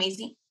many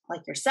amazing,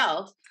 like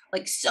yourself,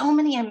 like so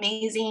many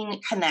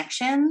amazing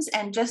connections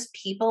and just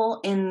people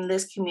in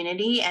this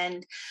community.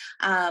 And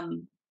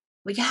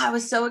yeah, I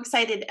was so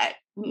excited at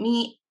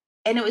me.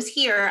 And it was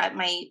here at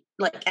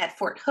at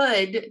Fort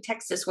Hood,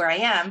 Texas, where I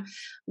am.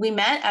 We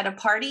met at a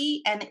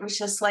party, and it was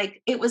just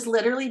like, it was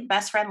literally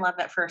best friend love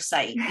at first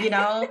sight. And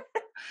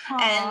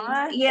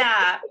Aw.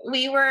 yeah,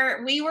 we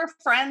were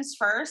friends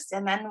first,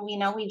 and then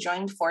we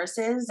joined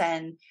forces,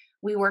 and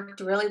we worked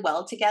really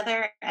well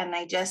together. And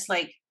I just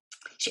like,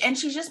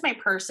 she's just my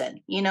person.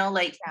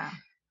 Like, Yeah.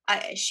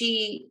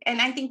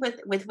 I think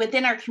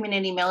within our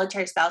community,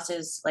 military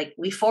spouses, like,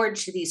 we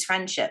forge these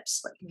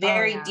friendships like Oh,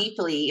 very yeah.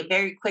 deeply,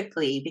 very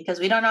quickly, because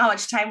we don't know how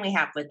much time we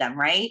have with them,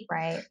 right?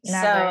 Right.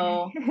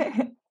 Never. So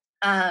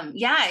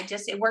yeah,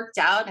 it worked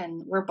out,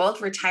 and we're both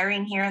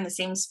retiring here in the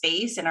same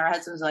space, and our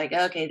husband's like,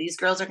 okay, these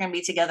girls are going to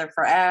be together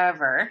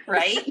forever,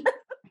 right?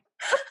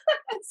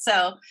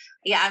 So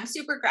yeah, I'm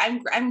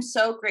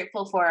so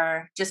grateful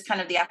for just kind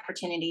of the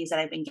opportunities that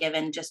I've been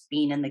given, just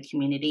being in the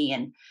community,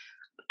 and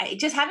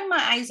just having my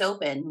eyes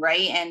open,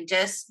 right? And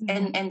just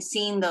Mhm. and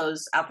seeing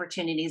those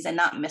opportunities and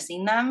not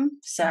missing them. Right.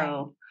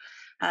 So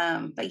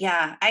but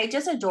yeah, I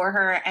just adore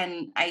her,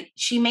 and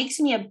she makes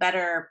me a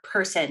better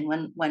person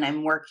when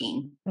I'm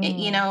working.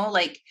 Mm.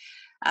 Like,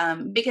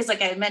 because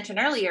like I mentioned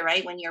earlier,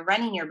 right, when you're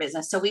running your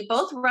business, so we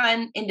both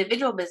run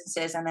individual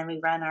businesses, and then we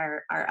run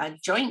our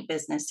joint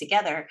business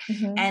together,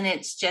 Mhm. and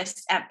it's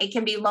just it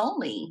can be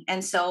lonely.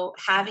 And so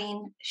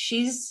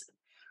she's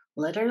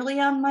literally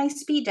on my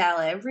speed dial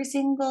every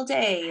single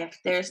day. If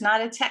there's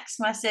not a text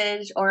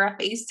message or a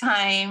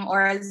FaceTime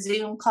or a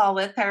Zoom call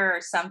with her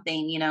or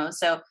something.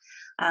 So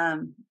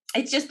um,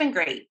 it's just been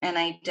great. And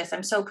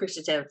I'm so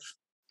appreciative.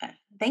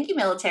 Thank you,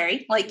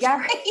 military. Like,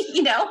 Yeah.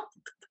 you know,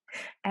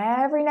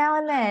 Every right?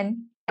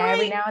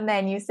 now and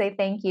then you say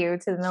thank you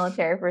to the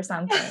military for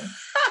something.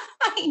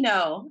 I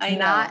know. I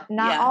Not know.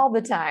 not Yeah. all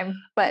the time,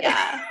 but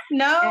Yeah.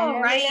 No, every now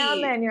and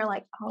right. then you're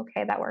like,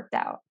 "Okay, that worked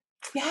out.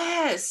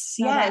 Yes.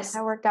 No, that Yes.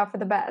 that worked out for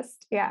the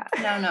best." Yeah.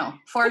 No, no,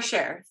 for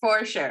sure,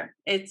 for sure.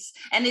 It's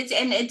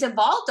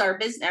evolved our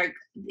business.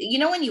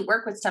 When you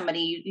work with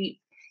somebody,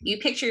 you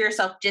picture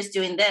yourself just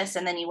doing this,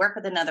 and then you work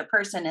with another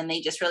person, and they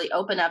just really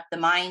open up the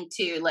mind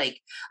to,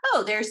 like,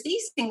 oh, there's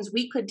these things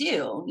we could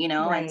do. And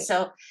Right.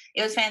 so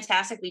it was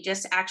fantastic. We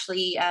just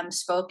actually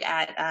spoke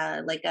at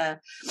like a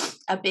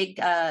big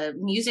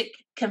music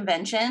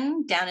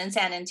convention down in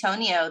San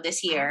Antonio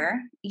this Wow.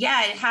 year.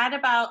 Yeah, it had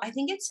about, I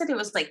think it said it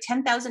was like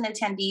 10,000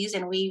 attendees,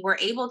 and we were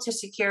able to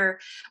secure.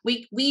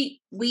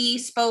 We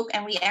spoke,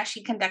 and we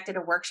actually conducted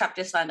a workshop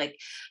just on, like,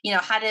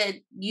 how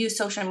to use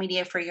social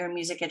media for your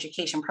music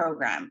education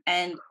program.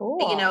 And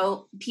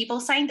Cool. people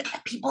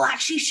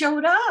actually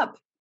showed up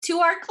to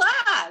our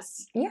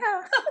class. Yeah.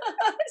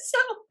 So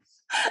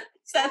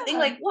it's that thing, Yeah.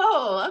 like,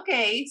 whoa,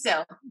 okay.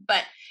 So,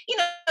 but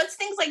it's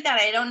things like that.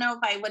 I don't know if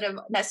I would have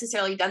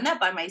necessarily done that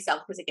by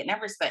myself, because I get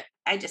nervous, but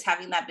I just,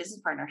 having that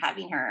business partner,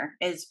 having her,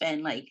 has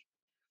been like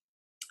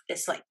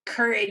this, like,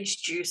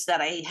 courage juice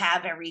that I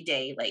have every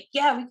day. Like,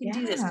 yeah, we can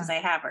do this because Yeah. I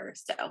have her.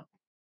 So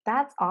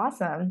That's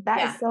awesome. That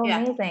is yeah, so yeah,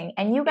 amazing.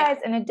 And you yeah.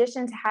 guys, in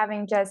addition to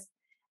having just,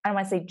 I don't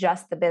want to say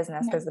just the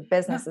business, No, because the no.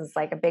 business is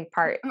like a big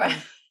part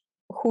of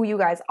who you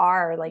guys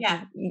are. Like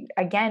Yeah, you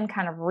again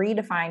kind of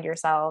redefined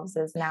yourselves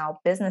as now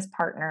business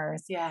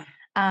partners. yeah.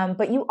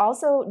 But you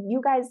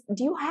guys,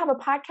 do you have a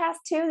podcast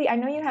too? I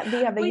know do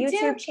you have a We do.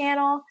 YouTube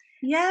channel?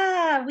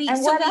 Yeah,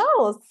 And what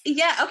else?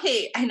 yeah,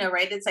 okay, I know,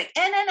 right? It's like,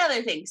 and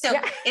another thing. So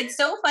Yeah. it's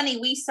so funny.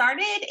 We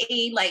started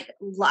a, like,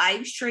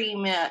 live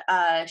stream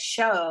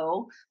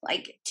show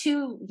like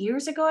 2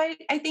 years ago,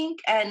 I think.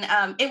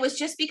 And it was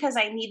just because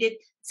I needed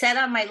set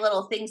on my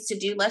little things to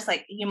do list,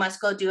 like, you must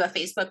go do a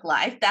Facebook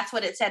Live. That's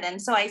what it said.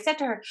 And so I said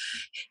to her,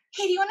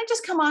 hey, do you want to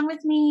just come on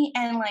with me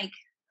and, like,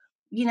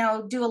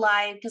 do a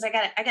live? Because I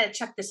gotta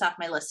check this off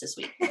my list this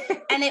week.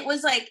 And it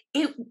was like,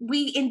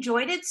 we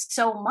enjoyed it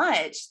so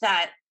much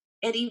that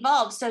it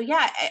evolved. So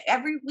yeah,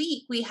 every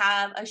week we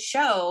have a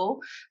show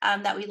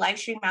that we live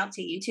stream out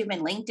to YouTube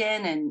and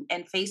LinkedIn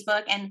and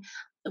Facebook, and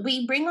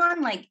we bring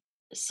on, like,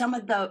 some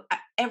of the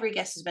every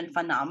guest has been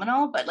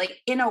phenomenal, but, like,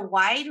 in a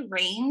wide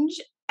range.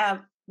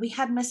 We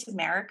had Miss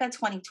America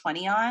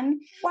 2020 on, Camille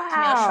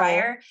Wow.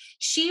 Schreier.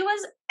 She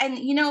was, and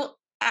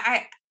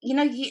I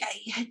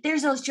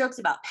there's those jokes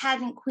about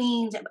pageant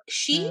queens.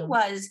 She Mm.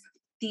 was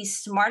the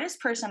smartest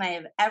person I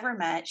have ever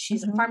met.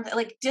 She's a Mhm. farm,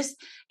 like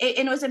just,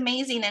 and it was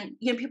amazing. And,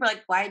 people are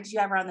like, why did you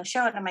have her on the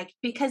show? And I'm like,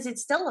 because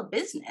it's still a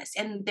business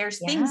and there's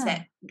things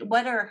that, Yeah.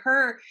 what are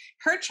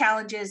her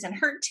challenges and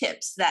her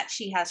tips that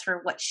she has for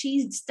what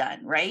she's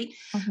done. Right.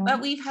 But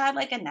Mhm. we've had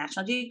like a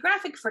National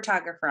Geographic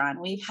photographer on,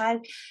 we've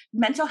had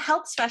mental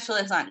health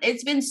specialists on.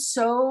 It's been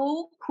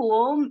so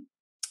cool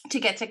to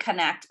get to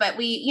connect. But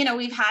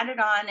we've had it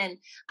on,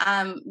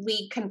 and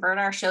we convert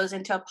our shows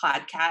into a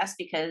podcast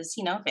because,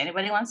 if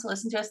anybody wants to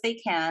listen to us, they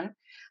can.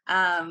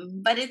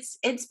 But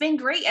it's been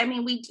great. I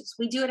mean, we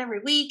do it every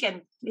week,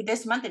 and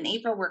this month in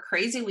April, we're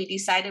crazy. We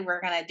decided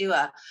we're going to do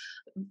a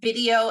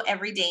video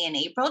every day in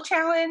April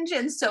challenge.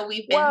 And so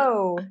we've been,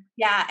 Whoa.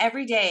 yeah,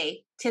 every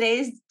day.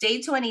 Today's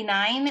day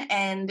 29,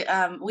 and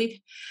we've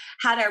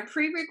had our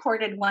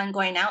pre-recorded one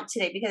going out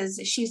today because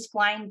she's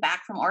flying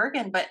back from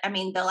Oregon. But I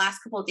mean, the last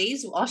couple of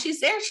days while she's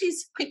there,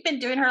 we've been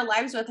doing her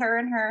lives with her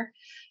and her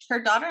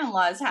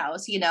daughter-in-law's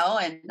house,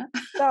 and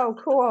So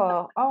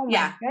cool. Oh my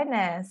yeah.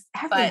 goodness.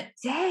 But Every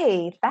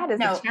day. That is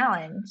a no,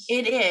 challenge.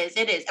 it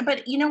is.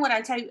 But you know what,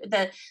 I tell you,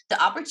 the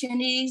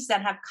opportunities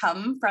that have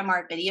come from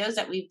our videos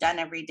that we've done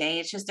every day,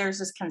 it's just there's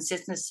this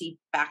consistency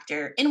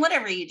factor in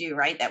whatever you do,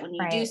 right? That when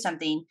you do Right.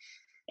 something,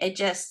 it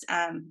just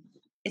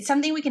it's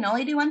something we can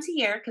only do once a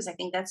year because I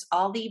think that's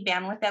all the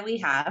bandwidth that we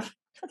have.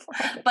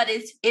 Right. But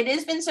it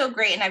has been so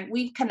great, and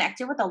we've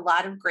connected with a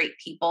lot of great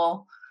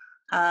people.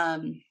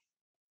 Um,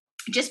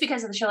 just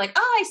because of the show, like,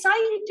 oh, I saw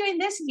you doing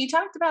this and you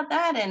talked about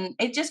that, and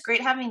it's just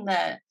great having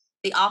the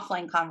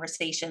offline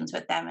conversations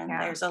with them. And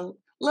Yeah. there's a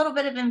little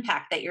bit of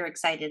impact that you're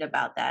excited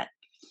about that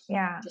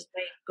Yeah. just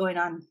by going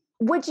on.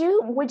 Would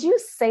you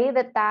say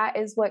that that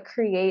is what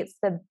creates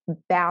the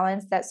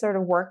balance, that sort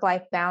of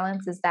work-life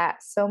balance? Is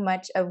that so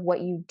much of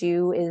what you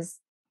do is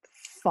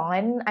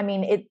fun? I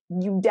mean,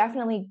 you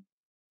definitely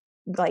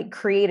like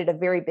created a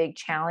very big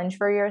challenge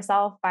for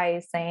yourself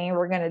by saying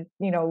we're going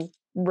to,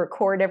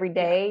 record every Yeah.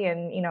 day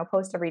and,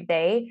 post every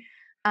day.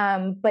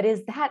 But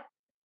is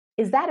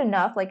that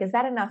enough? Like, is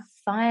that enough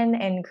fun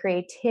and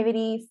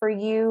creativity for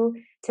you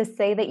to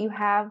say that you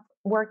have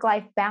work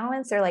life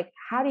balance? Or like,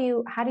 how do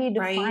you define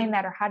Right.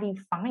 that, or how do you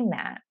find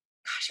that?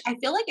 I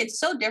feel like it's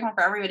so different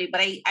for everybody, but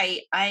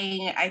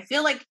I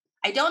feel like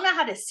I don't know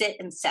how to sit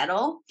and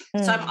settle.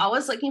 So I'm Mm,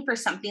 always looking for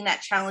something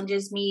that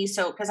challenges me.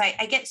 So because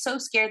I get so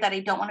scared that I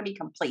don't want to be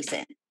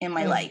complacent in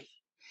my mm, life,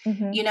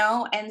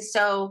 mhm. and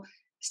so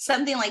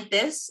something like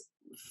this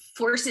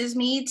forces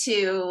me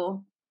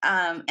to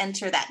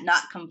enter that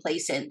not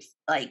complacent,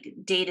 like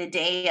day to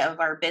day of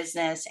our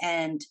business.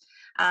 And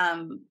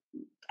um,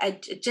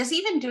 just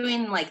even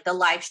doing like the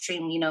live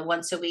stream,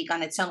 once a week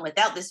on its own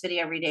without this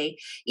video every day,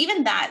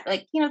 even that,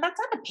 like, that's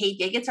not a paid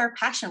gig. It's our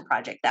passion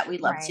project that we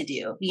love to Right,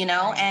 do,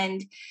 right.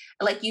 and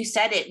like you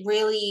said,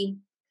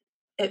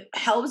 it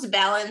helps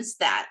balance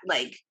that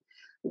like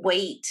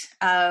weight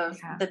of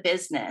Yeah. the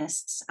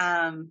business,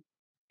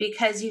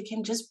 because you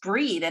can just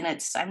breathe. And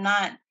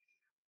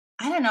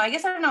I don't know, I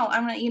guess I don't know,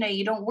 I'm not,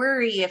 you don't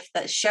worry if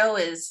the show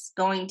is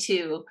going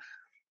to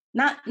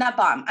not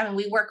bomb. I mean,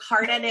 we work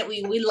hard at it.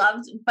 We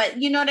love,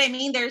 but you know what I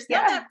mean? There's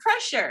not Yeah. that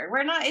pressure.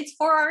 We're not, it's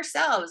for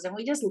ourselves, and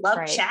we just love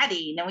Right.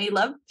 chatting, and we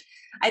love,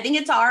 I think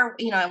it's our,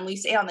 and we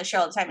say on the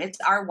show all the time, it's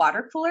our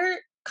water cooler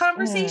Mm,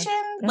 conversation,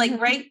 like, mhm.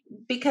 right?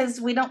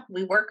 Because we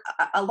work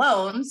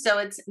alone. So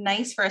it's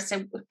nice for us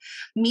to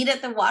meet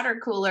at the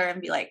water cooler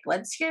and be like,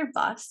 what's your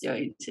boss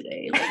doing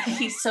today? Like,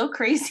 he's so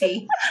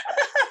crazy,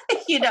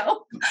 you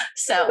know? When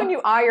So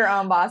you are your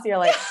own boss, you're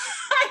like,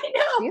 I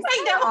know, she's I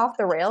kind of know. off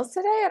the rails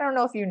today. I don't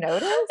know if you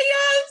noticed.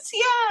 Yes,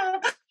 yeah.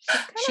 She's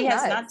kind She of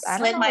has nuts. not I don't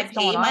slid know my what's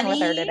going pay on with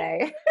her money.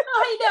 today.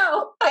 I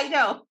know, I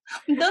know.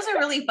 Those are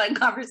really fun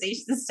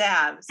conversations to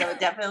have. So it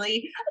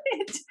definitely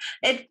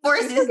it She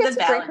forces forget the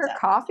to bring balance her out.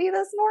 coffee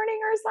this morning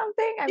or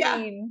something. I Yeah.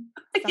 mean,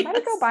 somebody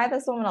go Yes. buy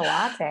this woman a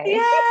latte.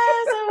 Yes.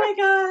 Oh my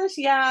gosh.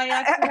 Yeah. I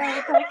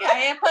accidentally put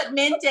I put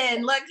mint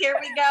in. Look, here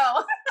we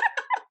go.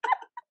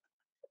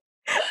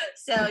 I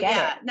So get it.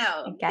 yeah, I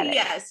no, get it.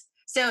 yes.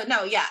 So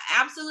no, yeah,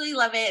 absolutely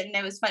love it. And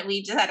it was fun.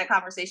 We just had a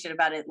conversation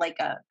about it like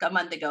a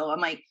month ago. I'm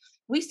like,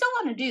 we still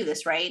want to do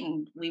this, right?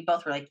 And we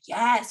both were like,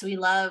 yes, we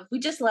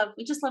just love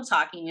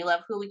talking. We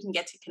love who we can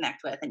get to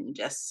connect with, and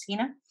just,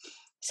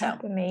 so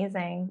That's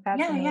amazing. That's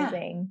yeah, yeah,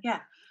 amazing. yeah.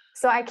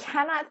 So I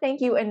cannot thank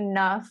you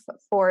enough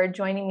for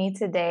joining me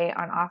today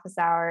on Office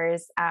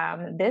Hours.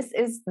 This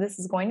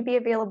is going to be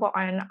available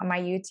on my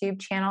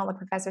YouTube channel, the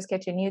Professor's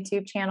Kitchen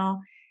YouTube channel.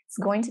 It's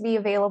going to be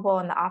available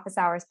in the Office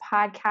Hours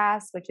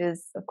podcast, which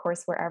is, of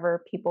course,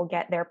 wherever people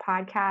get their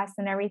podcasts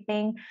and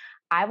everything.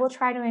 I will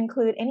try to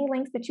include any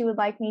links that you would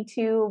like me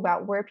to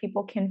about where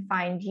people can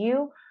find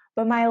you.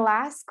 But my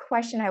last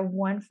question, I have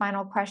one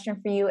final question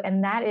for you,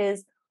 and that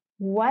is,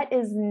 what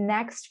is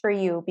next for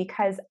you?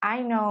 Because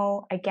I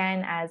know,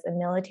 again, as a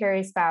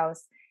military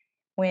spouse,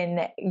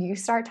 when you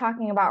start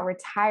talking about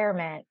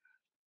retirement,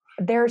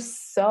 there's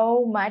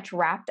so much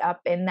wrapped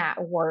up in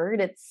that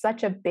word. It's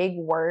such a big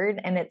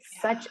word, and it's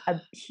such Yeah.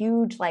 a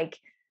huge, like,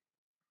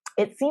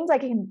 it seems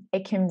like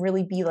it can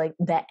really be like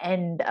the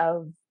end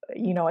of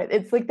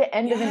it's like the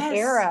end of an Yes.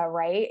 era,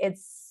 right?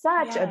 It's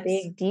such a Yes.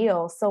 big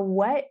deal. So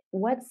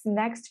what's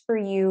next for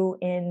you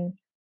in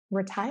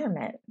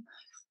retirement?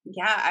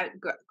 Yeah,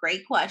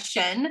 great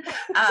question.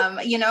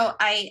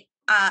 I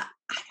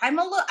I'm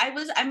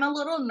a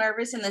little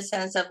nervous in the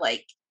sense of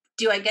like,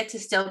 do I get to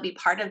still be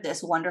part of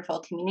this wonderful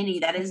community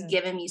that has Mhm.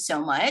 given me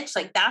so much?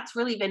 Like that's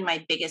really been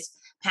my biggest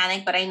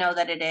panic, but I know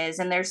that it is,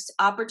 and there's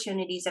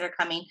opportunities that are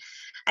coming.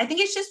 I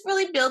think it's just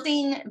really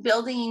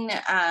building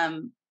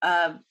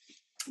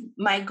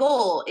my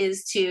goal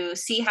is to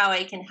see how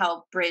I can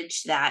help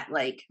bridge that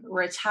like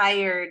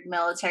retired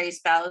military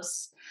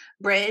spouse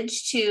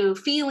bridge to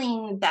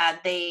feeling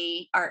that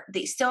they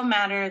still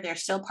matter, they're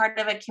still part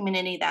of a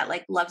community that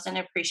like loves and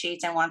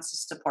appreciates and wants to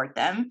support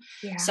them.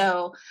 Yeah.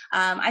 So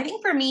I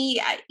think for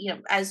me,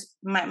 as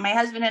my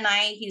husband and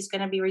I, he's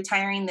going to be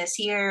retiring this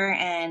year,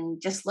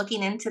 and just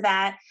looking into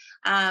that,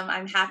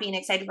 I'm happy and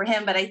excited for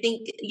him. But I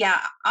think, yeah,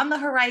 on the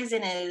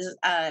horizon is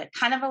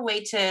kind of a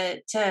way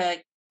to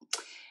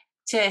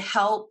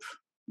help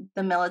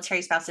the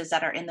military spouses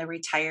that are in the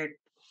retired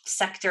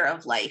sector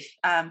of life.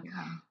 Yeah.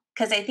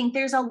 Because I think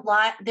there's a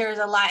lot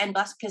and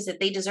blessed because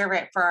they deserve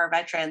it for our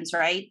veterans,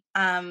 right?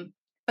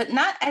 But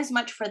not as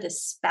much for the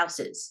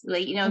spouses.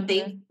 Like,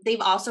 Mhm.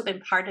 they've also been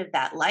part of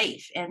that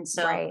life. And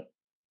so Right.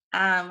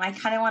 I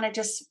kind of want to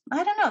just,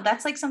 I don't know,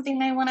 that's like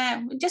something I want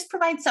to just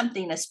provide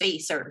something, a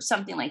space or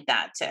something like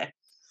that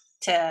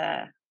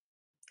to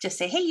just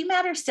say, hey, you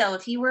matter still.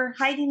 If you were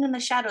hiding in the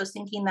shadows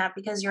thinking that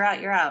because you're out,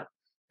 you're out.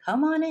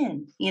 Come on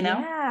in. Yeah. No,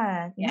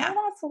 Yeah.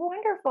 that's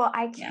wonderful.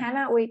 I Yeah.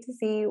 cannot wait to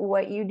see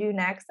what you do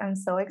next. I'm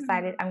so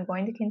excited. I'm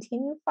going to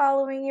continue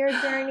following your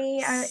journey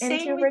into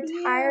Same with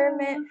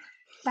retirement. you.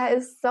 That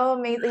is so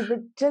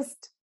amazing.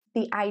 Just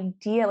the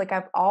idea, like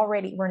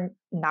we're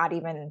not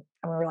even,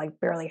 we're like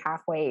barely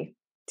halfway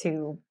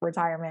to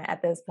retirement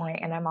at this point,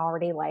 and I'm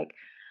already like,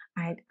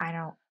 I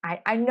don't,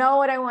 I know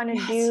what I want to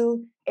Yes.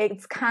 do.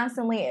 It's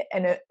constantly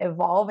an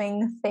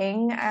evolving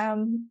thing,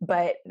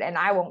 but and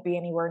I won't be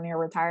anywhere near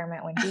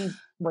retirement when he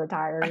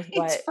retires.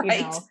 Right. But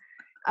Right.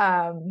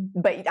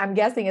 but I'm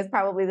guessing it's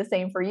probably the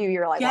same for you.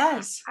 You're like, well,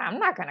 Yes. I'm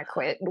not gonna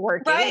quit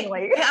working. Right.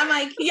 Like Yeah, I'm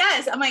like,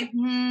 yes. I'm like,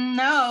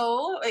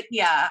 no.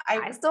 Yeah.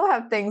 I still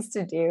have things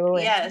to do, and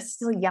I'm Yes.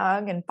 still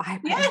young and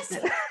vibrant. Yes.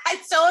 I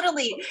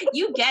totally,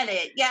 you get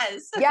it.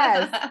 Yes.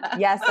 Yes,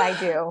 yes, I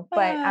do.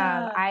 But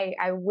Ah,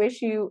 I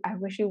wish you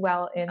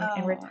well in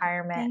oh,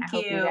 retirement. I thank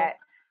hope you you. get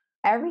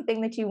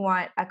everything that you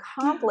want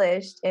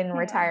accomplished in Yeah.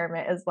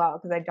 retirement as well.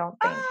 Because I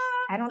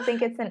Ah, don't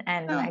think it's an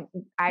end. And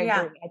oh, I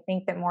yeah. agree. I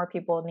think that more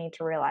people need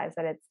to realize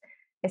that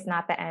it's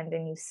not the end,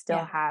 and you still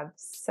Yeah. have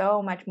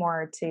so much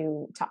more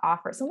to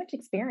offer, so much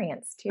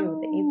experience too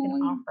that you can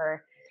Oh,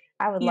 offer.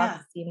 I would love yeah.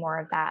 to see more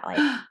of that, like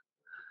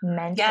Yes.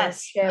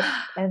 mentorship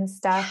and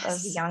stuff of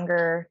Yes.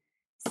 younger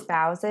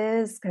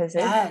spouses, because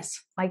it's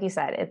Yes. like you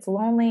said, it's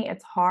lonely,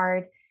 it's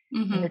hard,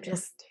 and Hmm.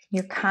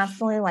 you're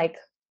constantly like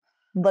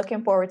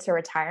looking forward to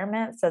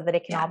retirement so that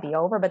it can all Yeah. be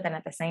over. But then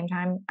at the same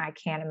time, I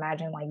can't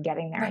imagine like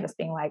getting there and Right. just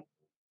being like,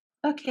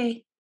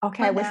 Okay.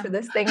 okay, I What wish for now?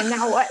 this thing, and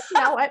now what?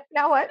 Now what?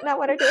 Now what? Now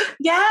what I do?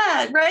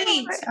 Yeah. Now Right.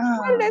 what?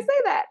 Why did I Oh,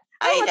 say that?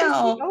 I don't I want this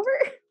to be know. over.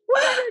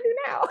 What am I gonna do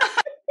now?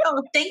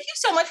 Oh, thank you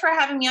so much for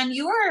having me on.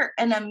 You are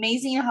an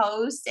amazing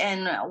host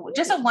and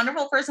just a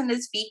wonderful person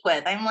to speak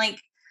with.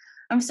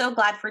 I'm so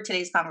glad for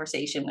today's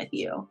conversation with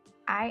you.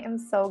 I am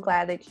so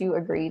glad that you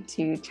agreed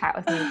to chat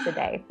with me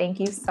today. Thank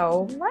you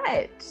so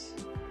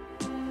much.